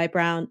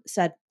Alabai-Brown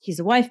said he's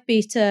a wife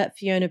beater.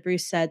 Fiona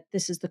Bruce said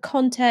this is the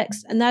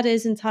context, and that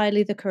is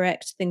entirely the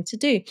correct thing to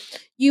do.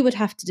 You would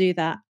have to do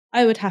that.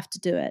 I would have to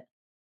do it.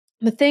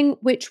 The thing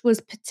which was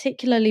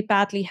particularly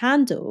badly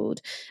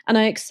handled, and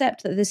I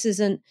accept that this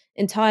isn't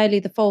entirely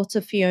the fault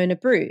of Fiona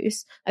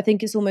Bruce, I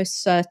think it's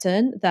almost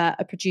certain that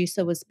a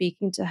producer was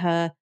speaking to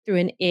her through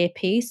an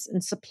earpiece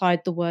and supplied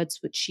the words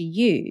which she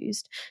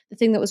used. The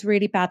thing that was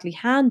really badly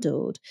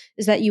handled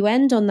is that you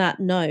end on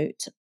that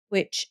note,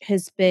 which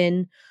has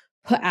been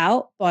put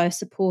out by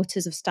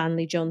supporters of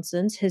Stanley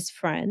Johnson's, his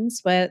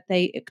friends, where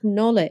they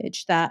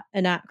acknowledge that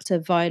an act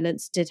of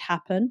violence did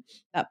happen,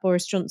 that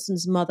Boris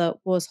Johnson's mother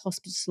was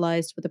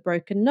hospitalised with a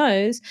broken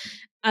nose.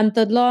 And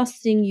the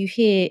last thing you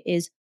hear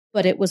is,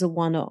 but it was a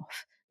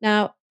one-off.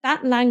 Now,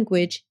 that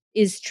language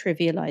is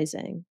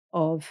trivialising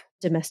of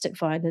domestic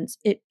violence.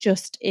 It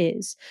just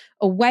is.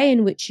 A way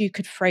in which you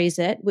could phrase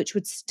it, which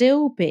would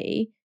still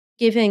be,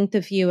 giving the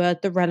viewer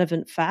the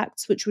relevant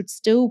facts, which would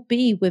still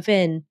be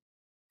within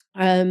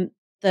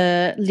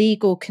the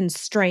legal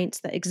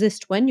constraints that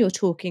exist when you're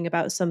talking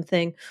about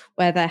something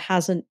where there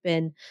hasn't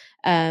been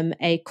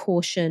a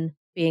caution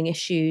being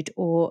issued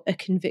or a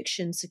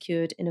conviction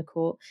secured in a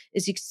court,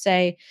 is you could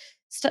say,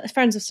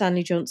 friends of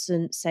Stanley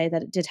Johnson say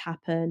that it did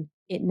happen,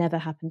 it never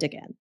happened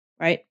again,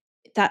 right?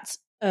 That's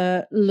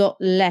a lot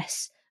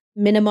less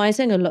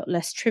minimizing, a lot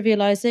less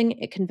trivializing.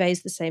 It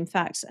conveys the same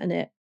facts and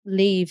it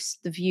leaves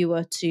the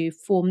viewer to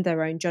form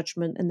their own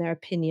judgment and their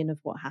opinion of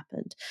what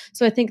happened.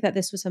 So I think that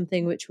this was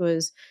something which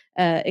was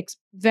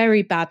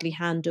very badly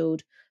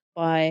handled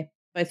by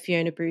both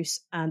Fiona Bruce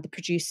and the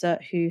producer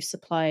who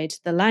supplied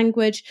the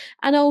language.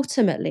 And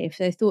ultimately, if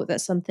they thought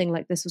that something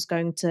like this was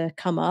going to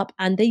come up,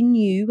 and they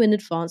knew in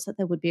advance that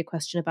there would be a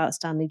question about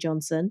Stanley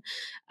Johnson,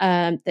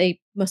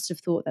 they must have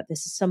thought that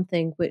this is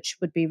something which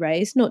would be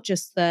raised, not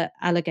just the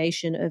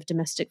allegation of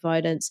domestic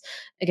violence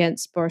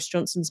against Boris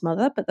Johnson's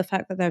mother, but the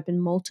fact that there have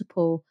been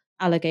multiple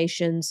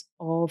allegations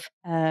of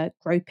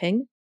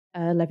groping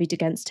levied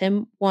against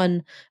him.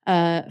 One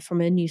from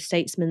a New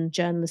Statesman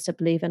journalist, I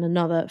believe, and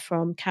another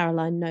from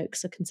Caroline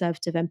Noakes, a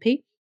Conservative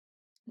MP.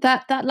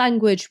 That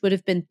language would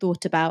have been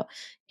thought about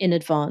in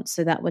advance,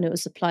 so that when it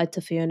was applied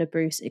to Fiona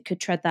Bruce, it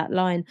could tread that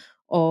line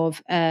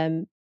of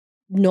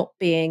not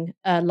being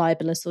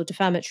libelous or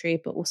defamatory,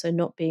 but also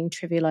not being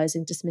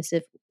trivializing,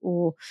 dismissive,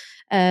 or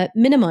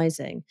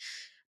minimizing.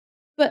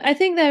 But I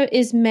think there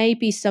is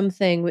maybe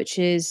something which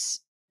is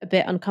a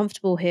bit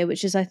uncomfortable here,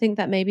 which is I think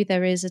that maybe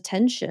there is a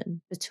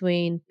tension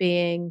between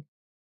being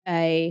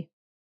a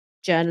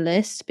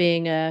journalist,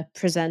 being a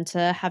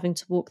presenter, having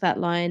to walk that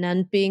line,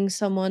 and being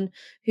someone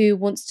who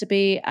wants to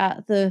be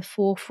at the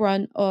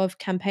forefront of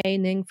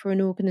campaigning for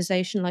an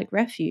organization like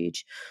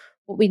Refuge.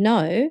 What we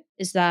know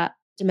is that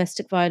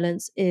domestic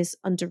violence is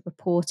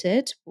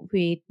underreported. What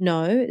we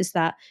know is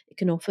that it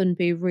can often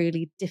be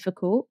really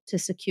difficult to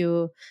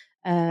secure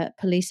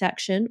police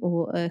action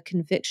or a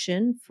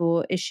conviction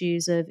for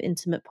issues of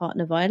intimate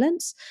partner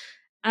violence.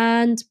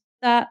 And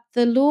that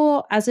the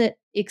law as it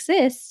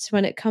exists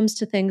when it comes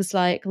to things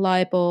like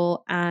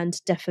libel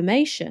and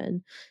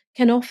defamation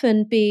can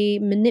often be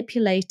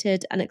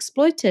manipulated and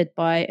exploited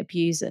by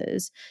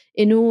abusers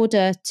in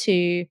order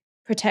to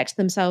protect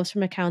themselves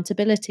from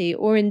accountability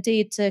or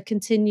indeed to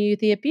continue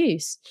the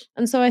abuse.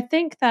 And so I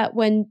think that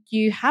when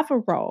you have a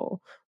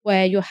role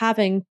where you're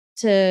having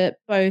to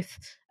both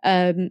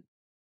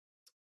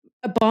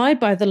abide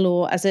by the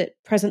law as it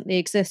presently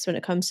exists when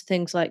it comes to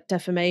things like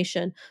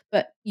defamation,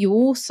 but you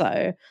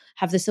also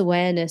have this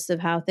awareness of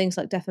how things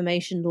like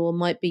defamation law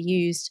might be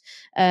used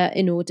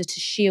in order to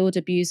shield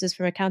abusers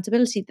from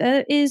accountability.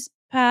 There is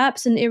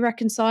perhaps an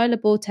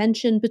irreconcilable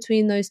tension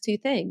between those two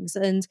things,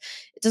 and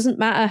it doesn't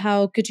matter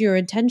how good your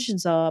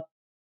intentions are.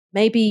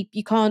 Maybe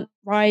you can't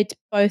ride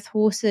both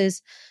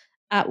horses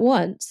at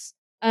once.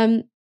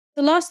 The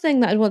last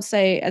thing that I'd want to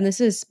say, and this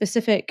is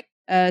specific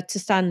to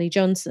Stanley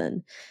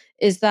Johnson,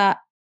 is that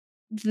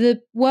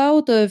the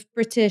world of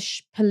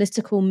British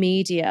political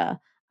media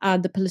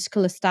and the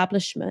political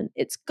establishment,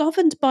 it's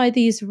governed by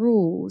these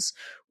rules,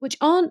 which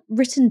aren't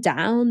written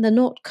down, they're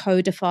not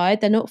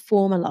codified, they're not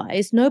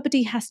formalized.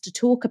 Nobody has to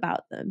talk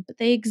about them, but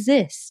they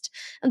exist.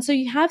 And so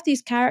you have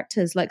these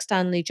characters like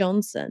Stanley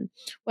Johnson,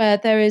 where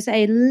there is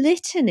a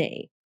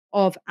litany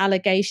of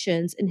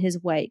allegations in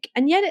his wake,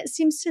 and yet it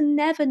seems to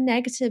never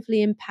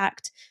negatively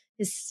impact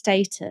his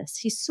status.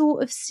 He's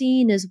sort of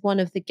seen as one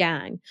of the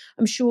gang.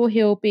 I'm sure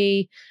he'll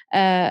be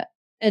a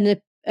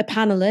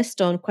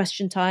panelist on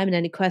Question Time and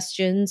Any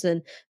Questions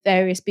and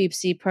various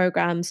BBC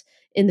programmes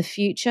in the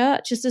future,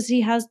 just as he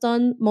has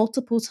done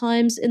multiple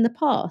times in the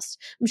past.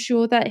 I'm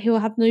sure that he'll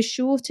have no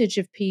shortage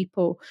of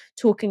people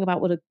talking about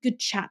what a good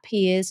chap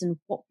he is and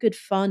what good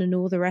fun and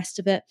all the rest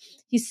of it.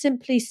 He's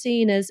simply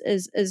seen as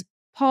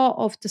part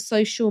of the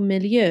social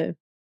milieu.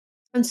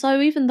 And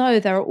so even though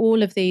there are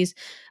all of these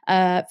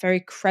very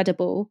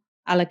credible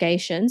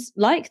allegations,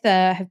 like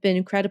there's been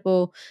a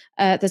credible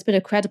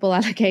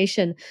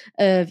allegation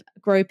of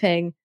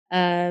groping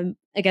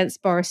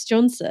against Boris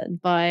Johnson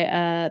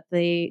by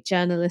the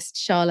journalist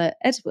Charlotte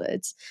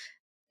Edwards,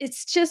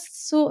 it's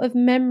just sort of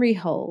memory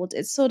hold.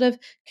 It's sort of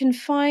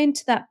confined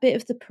to that bit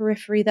of the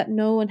periphery that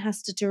no one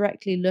has to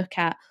directly look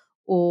at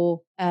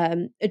or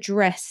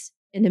address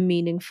in a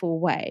meaningful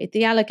way.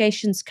 The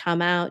allegations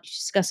come out, you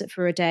discuss it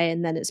for a day,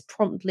 and then it's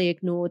promptly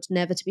ignored,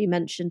 never to be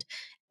mentioned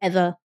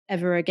ever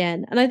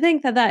again. And I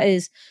think that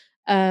is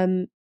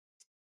a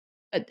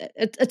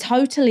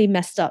totally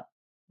messed up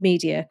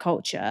media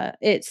culture.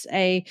 It's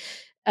a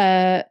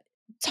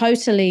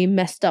totally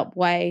messed up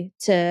way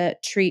to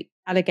treat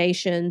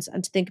allegations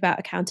and to think about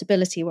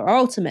accountability, where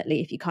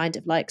ultimately if you kind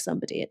of like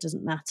somebody, it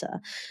doesn't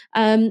matter.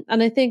 And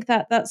I think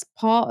that that's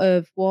part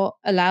of what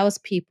allows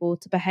people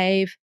to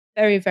behave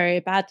very, very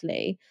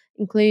badly,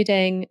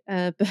 including,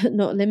 but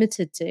not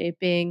limited to,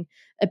 being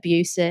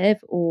abusive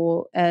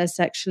or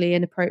sexually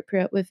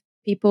inappropriate with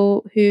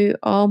people who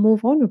are more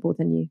vulnerable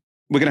than you.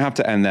 We're going to have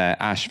to end there.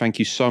 Ash, thank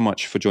you so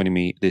much for joining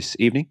me this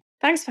evening.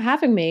 Thanks for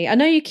having me. I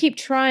know you keep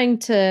trying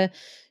to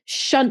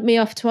shunt me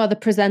off to other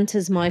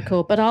presenters,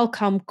 Michael, but I'll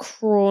come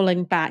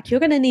crawling back. You're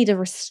going to need a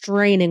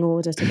restraining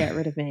order to get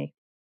rid of me.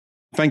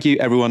 Thank you,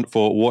 everyone,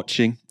 for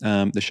watching.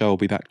 The show will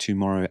be back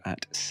tomorrow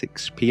at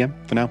 6 p.m.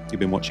 For now, you've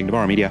been watching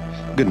Novara Media.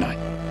 Good night.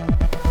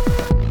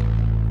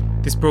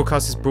 This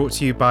broadcast is brought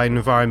to you by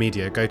Novara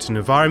Media. Go to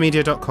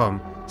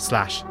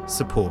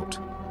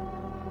novaramedia.com/support.